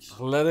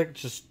people. Let it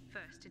just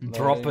First, it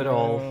drop Let it it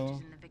all. go.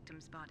 in the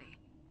victim's body.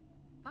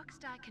 Fox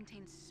Die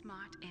contains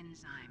smart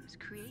enzymes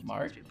created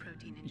Smart? through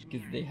protein Because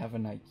engineering. they have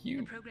an They're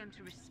IQ. programmed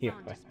to respond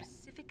Yeah. to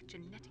specific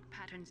genetic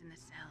patterns in the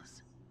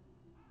cells.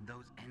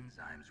 Those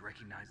enzymes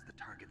recognize the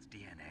target's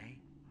DNA?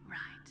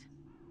 Right.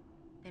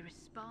 They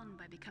respond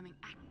by becoming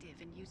active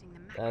and using the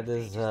That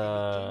is,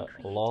 macrophages they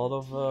begin a lot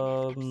of,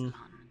 creating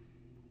TNF-epsilon.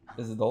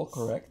 Is it all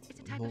correct? It's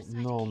a type No, of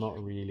no, cytokine,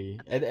 not really.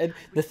 a And peptide the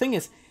which thing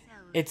is, causes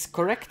cells it's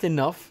correct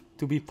enough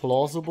to be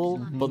plausible,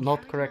 Epsilon but is not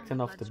carried correct along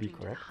the enough to be bloodstream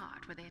the correct.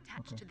 heart, where they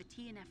attach Okay. to the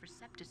TNF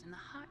receptors in the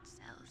heart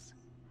cells.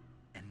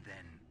 And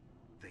then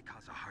they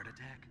cause a heart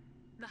attack?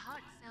 The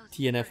heart cells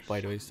TNF, first by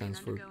the way, shock stands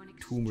and for undergo an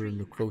tumor extreme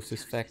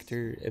necrosis apoptosis.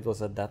 factor. It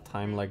was at that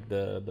time like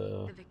The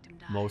the victim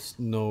dies. most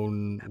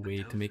known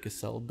way to make a Apoptosis?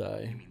 cell You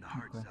die. mean the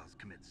heart Okay. cells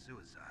commit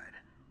suicide?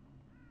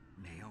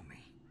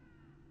 Naomi,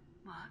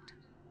 What?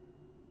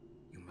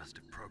 you must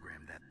have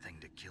programmed that thing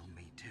to kill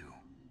me too,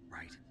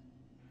 right?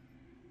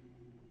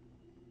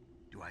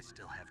 Do I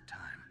still have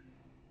time?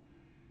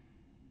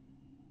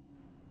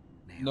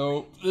 Naomi,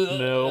 No.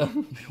 No. I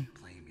don't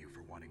blame you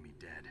for wanting me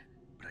dead,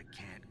 but I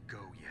can't go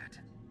yet.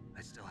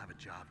 I still have a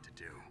job to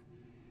do.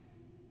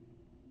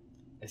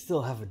 I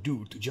still have a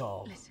dude to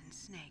job. Listen,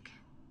 Snake.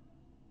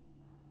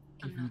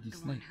 Give I'm me not the the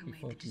one snake who made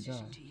before the you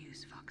decision die. to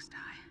use Fox Die.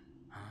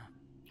 Huh?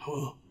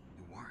 Huh?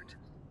 You weren't.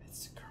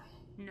 It's a girl.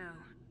 No.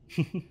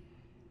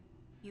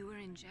 You were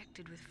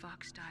injected with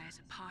Fox Die as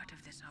a part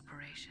of this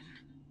operation.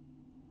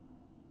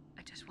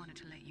 I just wanted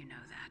to let you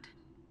know that.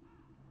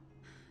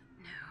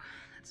 No,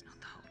 that's not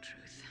the whole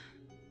truth.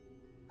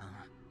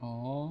 Huh?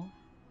 Aww.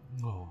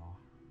 Oh.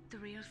 The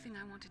real thing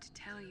I wanted to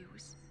tell you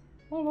was,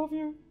 I love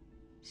you.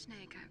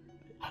 Snake,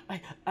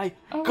 I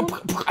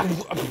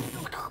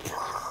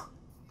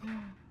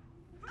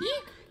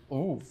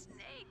Oh.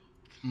 Snake!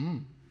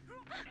 Mm.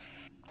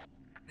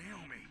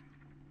 Naomi!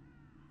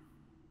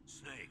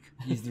 Snake.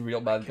 He's the real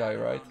bad guy,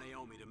 Can't right? allow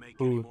Naomi to make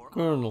Who? any more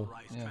Colonel.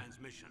 unauthorized Yeah.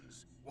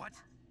 transmissions. What?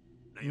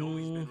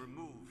 Naomi's been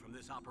removed from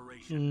this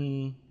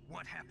operation.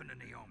 What happened to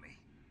Naomi?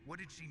 What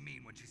did she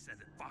mean when she said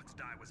that Fox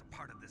Die was a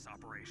part of this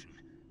operation?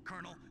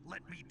 Colonel,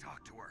 let me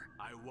talk to her.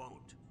 I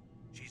won't.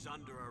 She's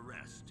under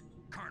arrest.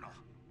 Colonel,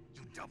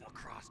 you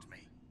double-crossed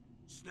me.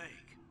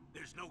 Snake,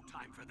 there's no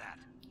time for that.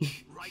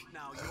 Right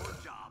now, your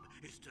job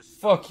is to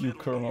Fuck stop you,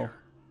 Metal Colonel. Gear.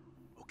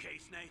 Okay,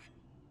 Snake?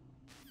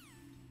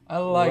 I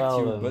liked Well,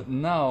 you, then. but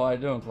now I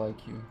don't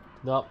like you.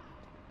 No.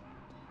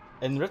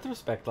 In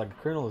retrospect, like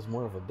Colonel is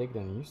more of a dick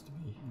than he used to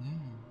be.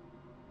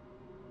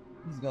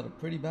 He's got a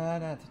pretty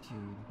bad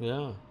attitude.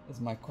 Yeah, Is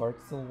my card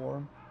still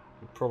warm?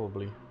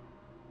 probably.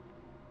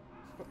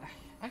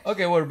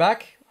 Okay, we're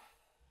back.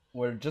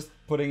 We're just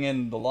putting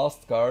in the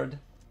last card.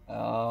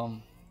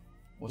 Was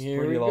Here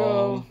pretty we long.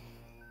 go.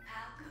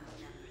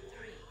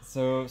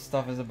 So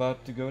stuff is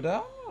about to go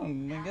down,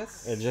 I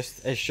guess.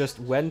 It just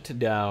went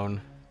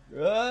down.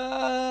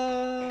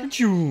 Ah!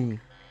 Achoo.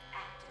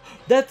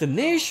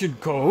 Detonation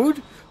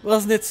code?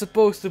 Wasn't it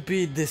supposed to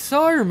be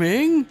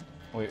disarming?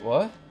 Wait,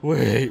 what?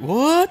 Wait,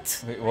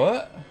 what? Wait,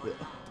 what?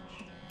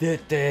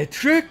 Did they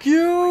trick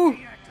you?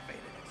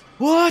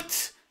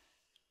 What?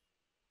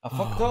 I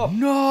fucked up.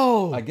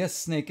 No. I guess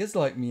Snake is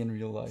like me in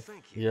real life.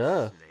 Thank you,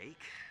 Yeah. Snake.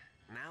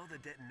 Now the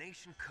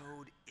detonation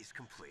code is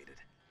completed.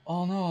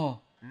 Oh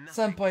no.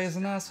 Nothing Senpai can is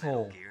an stop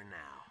asshole. Metal Gear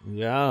now.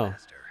 Yeah.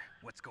 Master,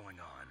 what's going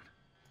on?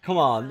 Come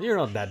on, you're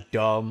not that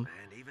dumb.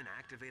 And even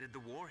activated the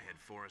warhead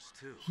for us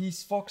too.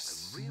 He's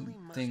Fox Really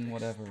must thing,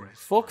 whatever. express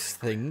Fox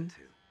my thing?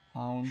 gratitude.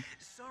 Hound.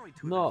 Sorry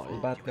to No, have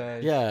involved bad you in guy.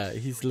 that Yeah,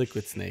 he's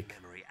Liquid shade Snake.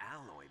 memory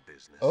alloy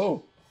business.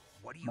 Oh,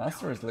 What are you Master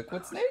talking is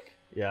Liquid about? Snake?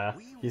 Yeah,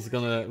 We he's were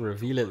gonna able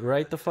reveal to it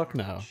right the learn fuck the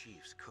now.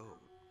 Chief's code.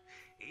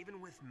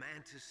 Even with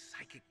Mantis'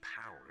 psychic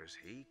powers,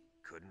 he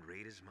couldn't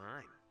read his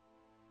mind.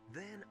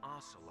 Then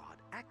Ocelot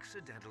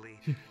accidentally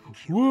killed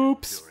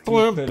Whoops. him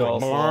during- Stupid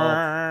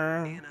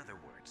Ocelot. In other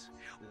words,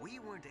 we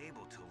weren't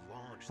able to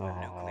launch the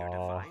nuclear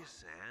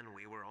device, and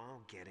we were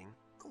all getting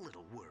a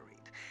little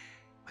worried.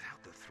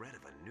 Without the threat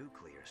of a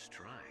nuclear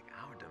strike,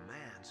 our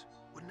demands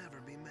would never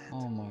be met.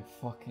 Oh my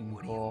fucking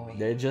god.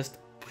 They just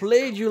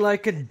played you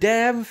like a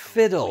damn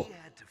fiddle. We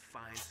had to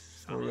find some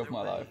Story of other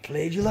my way life.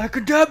 Played you like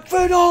a damn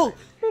fiddle.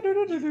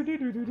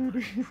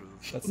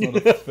 That's not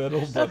a fiddle,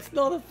 but That's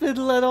not a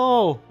fiddle at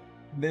all.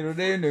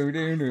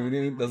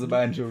 that's a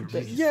banjo. But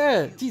Jesus.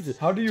 yeah, Jesus.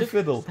 How do you Just-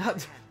 fiddle?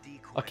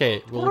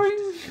 Okay,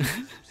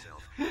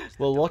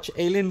 we'll watch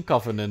Alien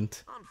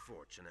Covenant,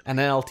 Unfortunately, and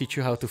then I'll teach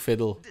you how to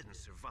fiddle. didn't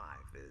survive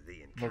the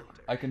Look,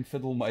 encounter. I can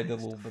fiddle my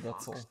diddle, but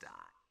that's all. Fox died.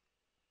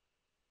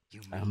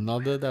 You I'm mean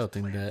not you had this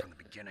doubting plan that. from the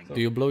beginning Do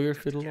you blow your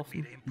just to fiddle get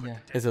often? me to input Yeah.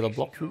 the Is it a detonation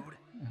block flute? code?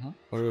 Uh-huh.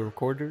 Or a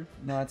recorder?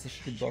 No, it's a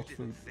shitty block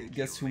flute.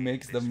 Guess who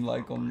makes them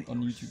like on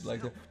YouTube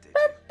like that?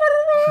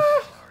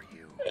 Are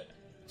you?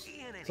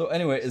 So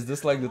anyway, is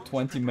this like the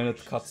 20-minute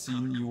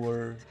cutscene you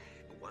were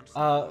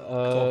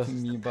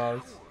talking me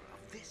about?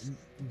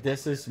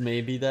 This is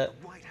maybe that,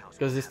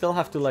 because they still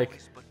have to like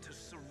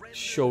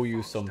show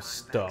you some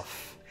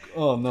stuff.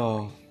 Oh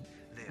no.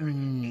 Their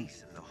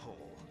ace in the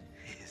hole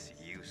is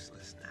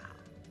useless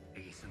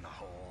now. Ace in the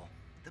hole.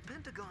 The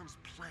Pentagon's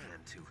plan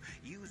to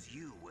use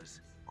you was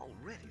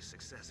already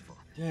successful.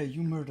 Yeah,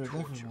 you murdered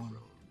everyone.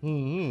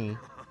 Hmm.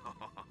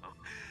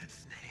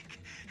 Snake,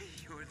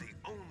 you're the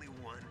only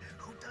one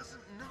who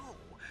doesn't know.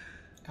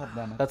 God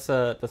damn it.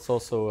 That's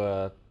also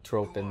a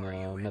trope in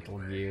Metal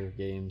Gear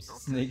games.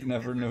 Snake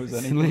never knows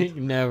anything. Snake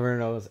never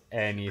knows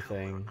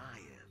anything. I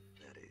am,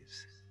 that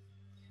is.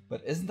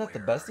 But isn't that the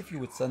best if you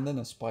would send in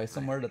a spy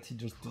somewhere that he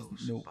just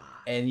doesn't know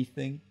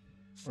anything?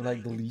 Or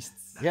like the least.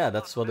 Yeah,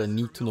 that's what a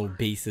need to know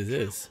basis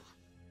is.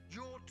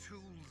 You're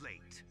too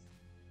late.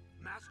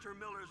 Master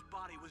Miller's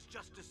body was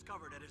just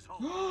discovered at his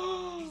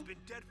home. He's been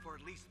dead for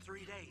at least 3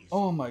 days.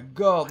 Oh my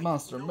god,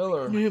 Master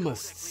Miller. You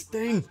must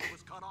stink.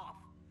 Was cut off,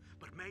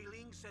 but Mei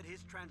Ling said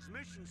his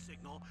transmission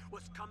signal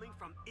was coming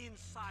from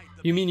inside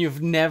the You mean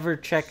you've never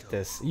checked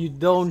this? You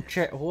don't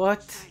check what?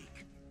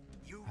 bank.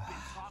 You've been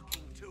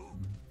talking to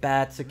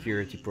Bad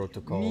security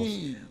protocols.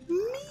 Me.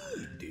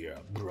 Dear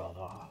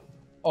brother.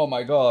 Oh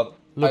my god.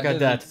 Look I at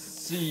that didn't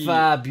see.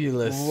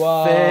 fabulous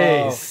Wow.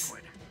 face.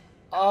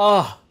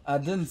 Oh, I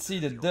didn't see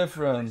the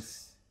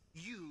difference.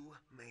 You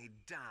may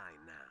die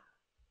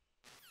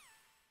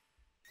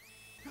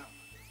now.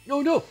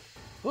 oh no!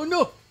 Oh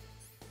no!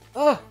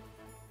 Ah!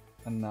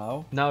 And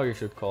now? Now you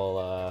should call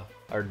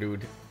our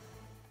dude.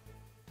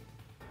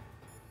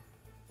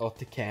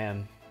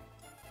 Otican.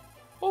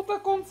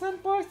 Otakon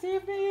senpai,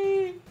 save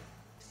me!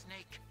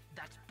 Snake,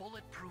 that's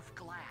bulletproof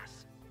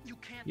glass. You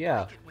can't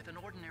Yeah. break it with an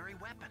ordinary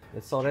weapon.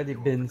 It's already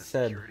been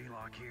said. Security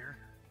lock here.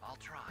 I'll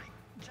try.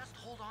 Just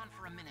hold on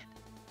for a minute.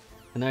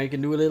 And now you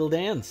can do a little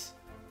dance.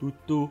 Do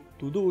do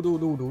do do do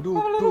do do do.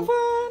 Have a little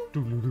fun!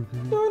 Do do do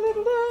do. Do a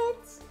little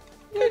dance!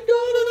 Get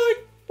down tonight.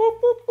 Boop,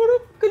 boop, boop,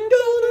 boop. Get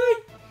down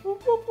tonight. Boop,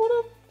 boop, boop,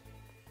 boop.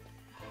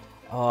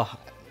 Oh,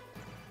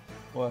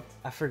 What?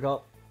 I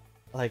forgot.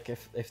 Like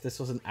if this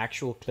was an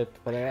actual clip,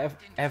 but I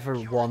ever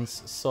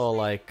once saw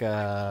like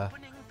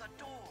Opening the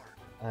door.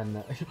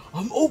 an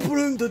I'm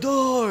opening the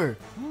door,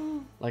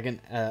 like an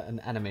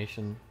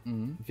animation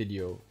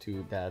video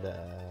to that.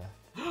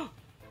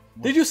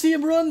 Did you see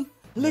him run?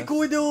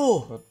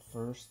 Liquido. But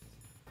first...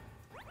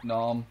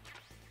 Nom.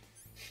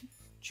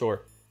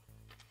 Sure.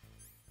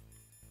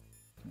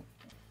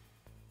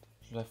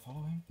 Should I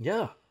follow him?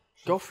 Yeah.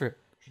 Go for it.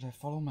 Should I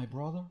follow my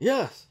brother?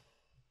 Yes.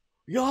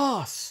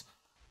 Yes.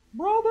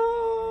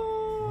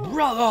 Brother!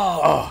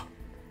 Brother.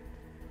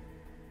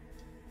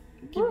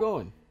 Keep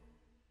going.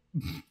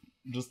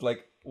 Just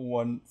like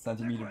 1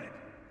 centimeter.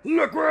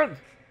 Liquid.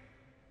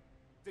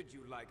 Did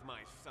you like my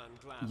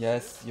sunglasses?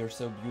 Yes, you're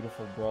so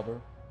beautiful, brother.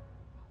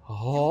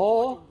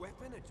 Oh. A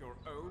weapon at your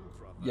own,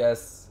 brother.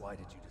 Yes. Why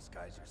did you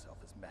disguise yourself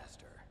as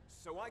master?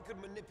 So I could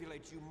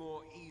manipulate you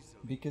more easily.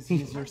 Because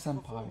he's your I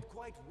senpai. performed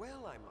quite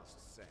well, I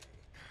must say.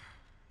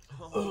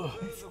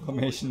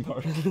 Exclamation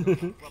mark.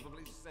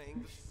 Probably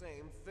saying the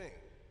same thing.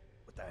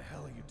 What the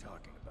hell are you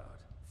talking about?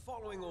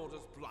 Following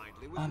orders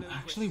blindly with I'm no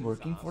actually questions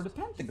working for the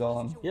asked.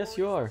 Pentagon. Yes,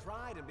 you are.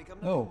 Tried and become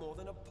No. nothing more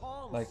than a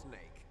pawn Like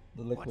snake.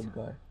 the liquid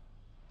guy.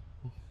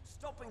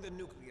 Stopping the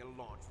nuclear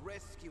launch,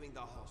 rescuing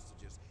the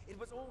hostages, it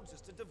was all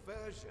just a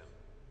diversion.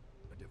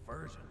 A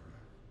diversion?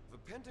 The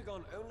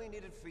Pentagon only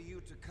needed for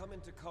you to come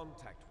into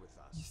contact with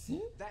us. You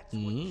see? That's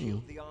what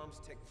killed the Arms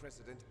Tech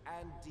president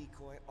and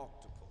decoy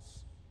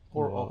octopus.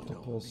 Poor Wow.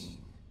 octopus.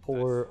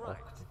 Poor That's right.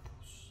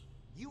 octopus.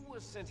 You were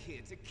sent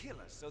here to kill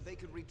us so they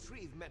could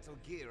retrieve Metal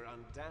Gear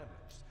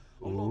undamaged,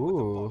 along with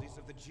the Ooh. bodies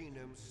of the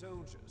Genome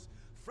soldiers.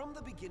 From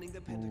the beginning,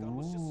 the Pentagon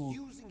was just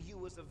using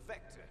you as a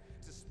vector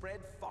to spread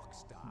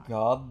Fox dye.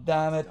 God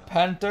damn it,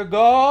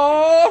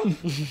 Pentagon!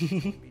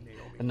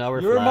 And now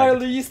we're You're my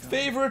flagged. least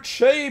favorite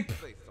shape!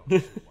 They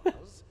thought she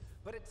was,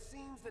 but it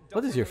seems that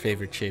What is your Dr.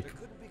 favorite Leonardo shape?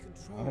 couldn't be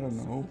controlled I don't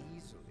so know.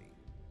 easily.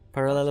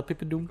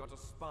 Parallelepipedum? Got a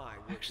spy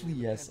working Actually,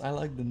 with the yes, I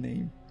Pentagon. like the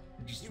name.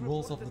 It just He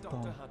rolls off reported the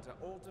that Dr. tongue. Hunter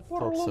altered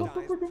Thought so. Fox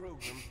Dye's program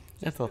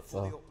I just thought before the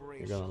so. You're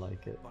operation, gonna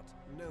like it. but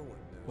no one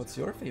knows What's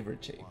how your to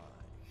favorite shape?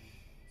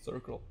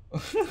 Circle.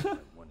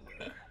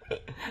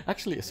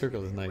 Actually, a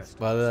circle is nice,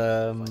 but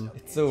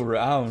It's so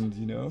round,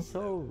 you know?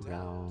 so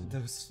round.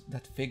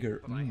 That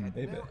figure, But I had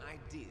baby. no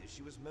idea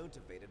she was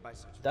motivated by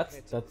such That's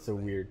a petty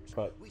weird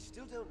cut. We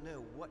still don't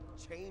know what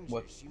changes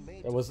What? she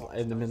made. There to was Fox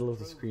in the Dye's middle of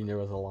the program. screen. There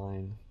was a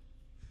line.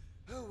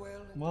 Oh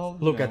well. Well,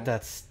 Look you at know.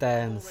 that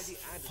stance.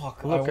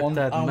 Fuck, Look I want,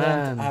 at that I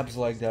man. want abs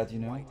like that, you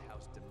know? White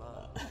House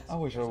demands. I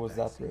wish I was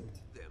that ripped.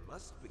 There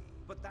must be,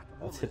 but that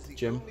Let's woman's hit the the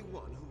gym. only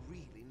one who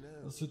really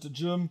knows. Let's hit the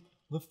gym.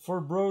 Lift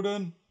for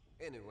Broden.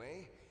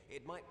 Anyway,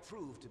 it might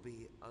prove to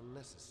be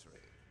unnecessary.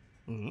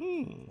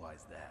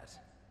 Why's that?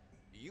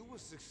 You were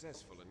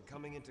successful in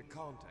coming into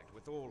contact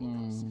with all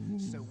of us,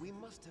 so we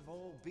must have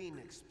all been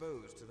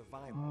exposed to the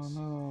virus.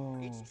 Oh no.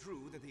 It's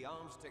true that the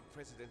Arms Tech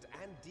president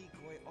and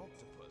decoy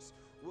octopus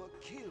were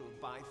killed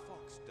by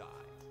Fox dye,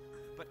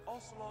 but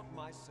Ocelot,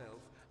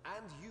 myself,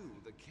 and you,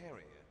 the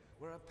carrier,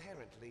 were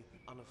apparently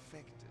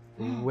unaffected.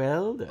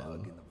 Well Bug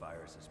then. in the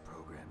virus's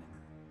programming.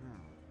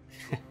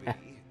 Could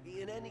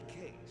be. In any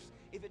case,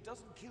 if it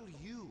doesn't kill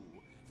you,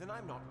 then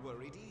I'm not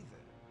worried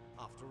either.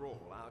 After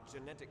all, our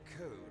genetic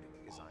code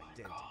is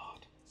identical.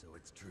 So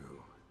it's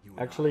true. You and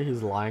Actually,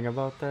 he's lying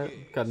about that.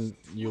 And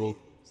you'll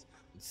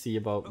see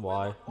about But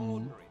why. we're not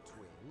ordinary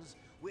twins.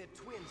 We're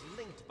twins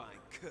linked by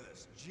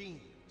cursed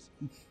genes.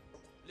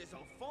 Les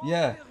enfants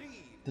Yeah, terribles.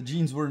 the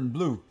jeans weren't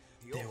blue.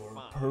 You're They were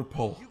fine.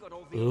 purple. You got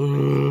all the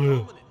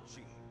dominant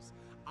genes.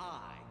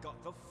 I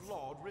got the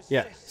flawed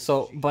Yeah, recessive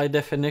so genes. by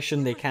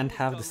definition, they can't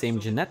have the same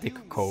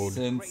genetic code.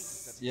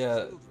 Since,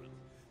 yeah,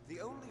 The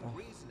only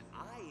reason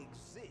I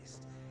exist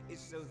is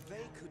so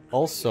they could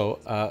Also,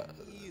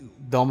 create you.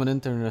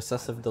 dominant and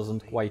recessive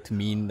doesn't quite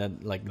mean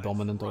that like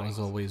dominant is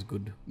always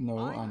good. no,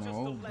 I I'm just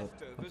know, the but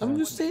leftovers I'm of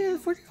just what saying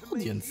used for the to make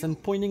audience you.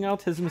 and pointing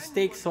out his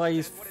mistakes why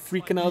he's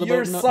freaking out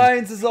your about nothing.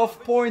 science is off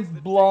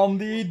point,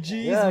 Blondie.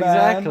 Jeez, Yeah, man.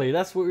 exactly.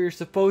 That's what we're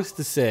supposed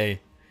to say.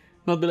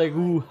 Not be like,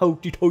 ooh,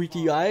 hoity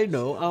toity, I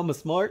know, I'm a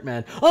smart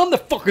man. I'm the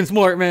fucking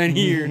smart man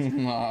here!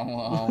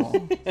 Wow.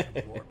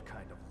 warped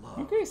kind of love.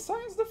 Okay,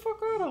 science the fuck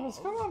out of us.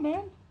 Come on,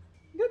 man.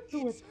 Get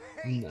to it.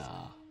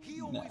 Nah.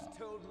 He always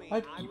told me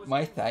I'd I keep was my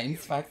inferior.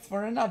 science facts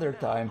for another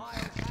time. I'll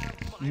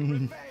have my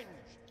revenge.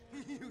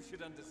 You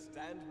should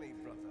understand me,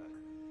 brother.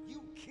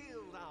 You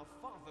killed our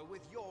father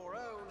with your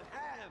own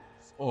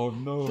hands. Oh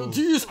no.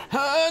 These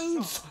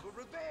hands! For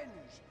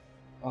revenge.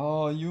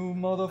 Oh, you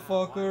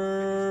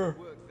motherfucker. The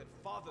work that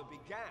father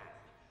began.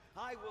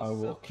 I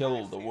will surpass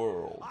kill the him.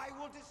 world. I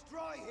will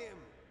destroy him.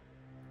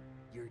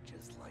 You're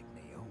just like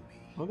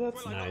Naomi. Oh,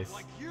 that's Well, I'm nice. not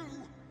like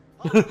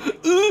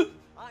you.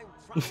 I'm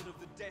proud of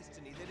the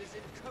destiny that is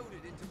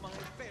encoded into my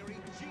very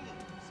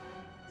genes.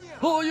 Yeah.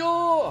 Oh,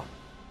 yo!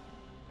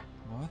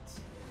 What?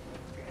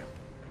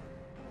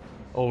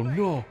 Oh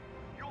no!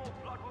 Your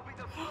blood will be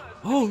the first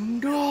Oh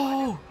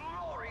no!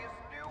 glorious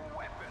new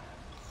weapon.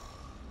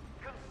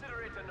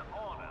 Consider it an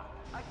honor,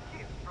 a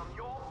gift from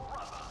your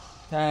brother.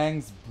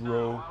 Thanks,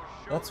 bro.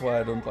 That's why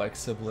I don't like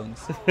siblings.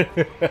 Weapon that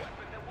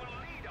will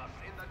lead us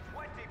in the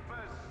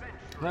 21st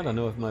century. I don't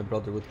know if my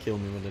brother would kill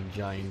me with a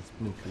giant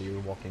nuclear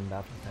walking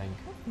battle tank.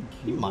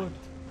 He might.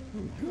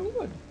 You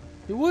would.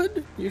 You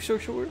would? You're so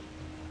sure?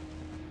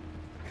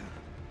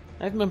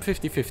 I'm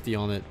 50-50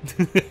 on it.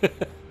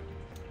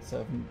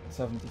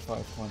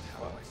 75-25.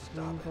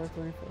 Stop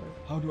it.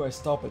 How do I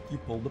stop it? You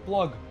pull the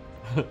plug.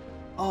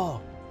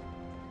 Oh!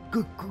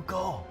 Good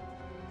call.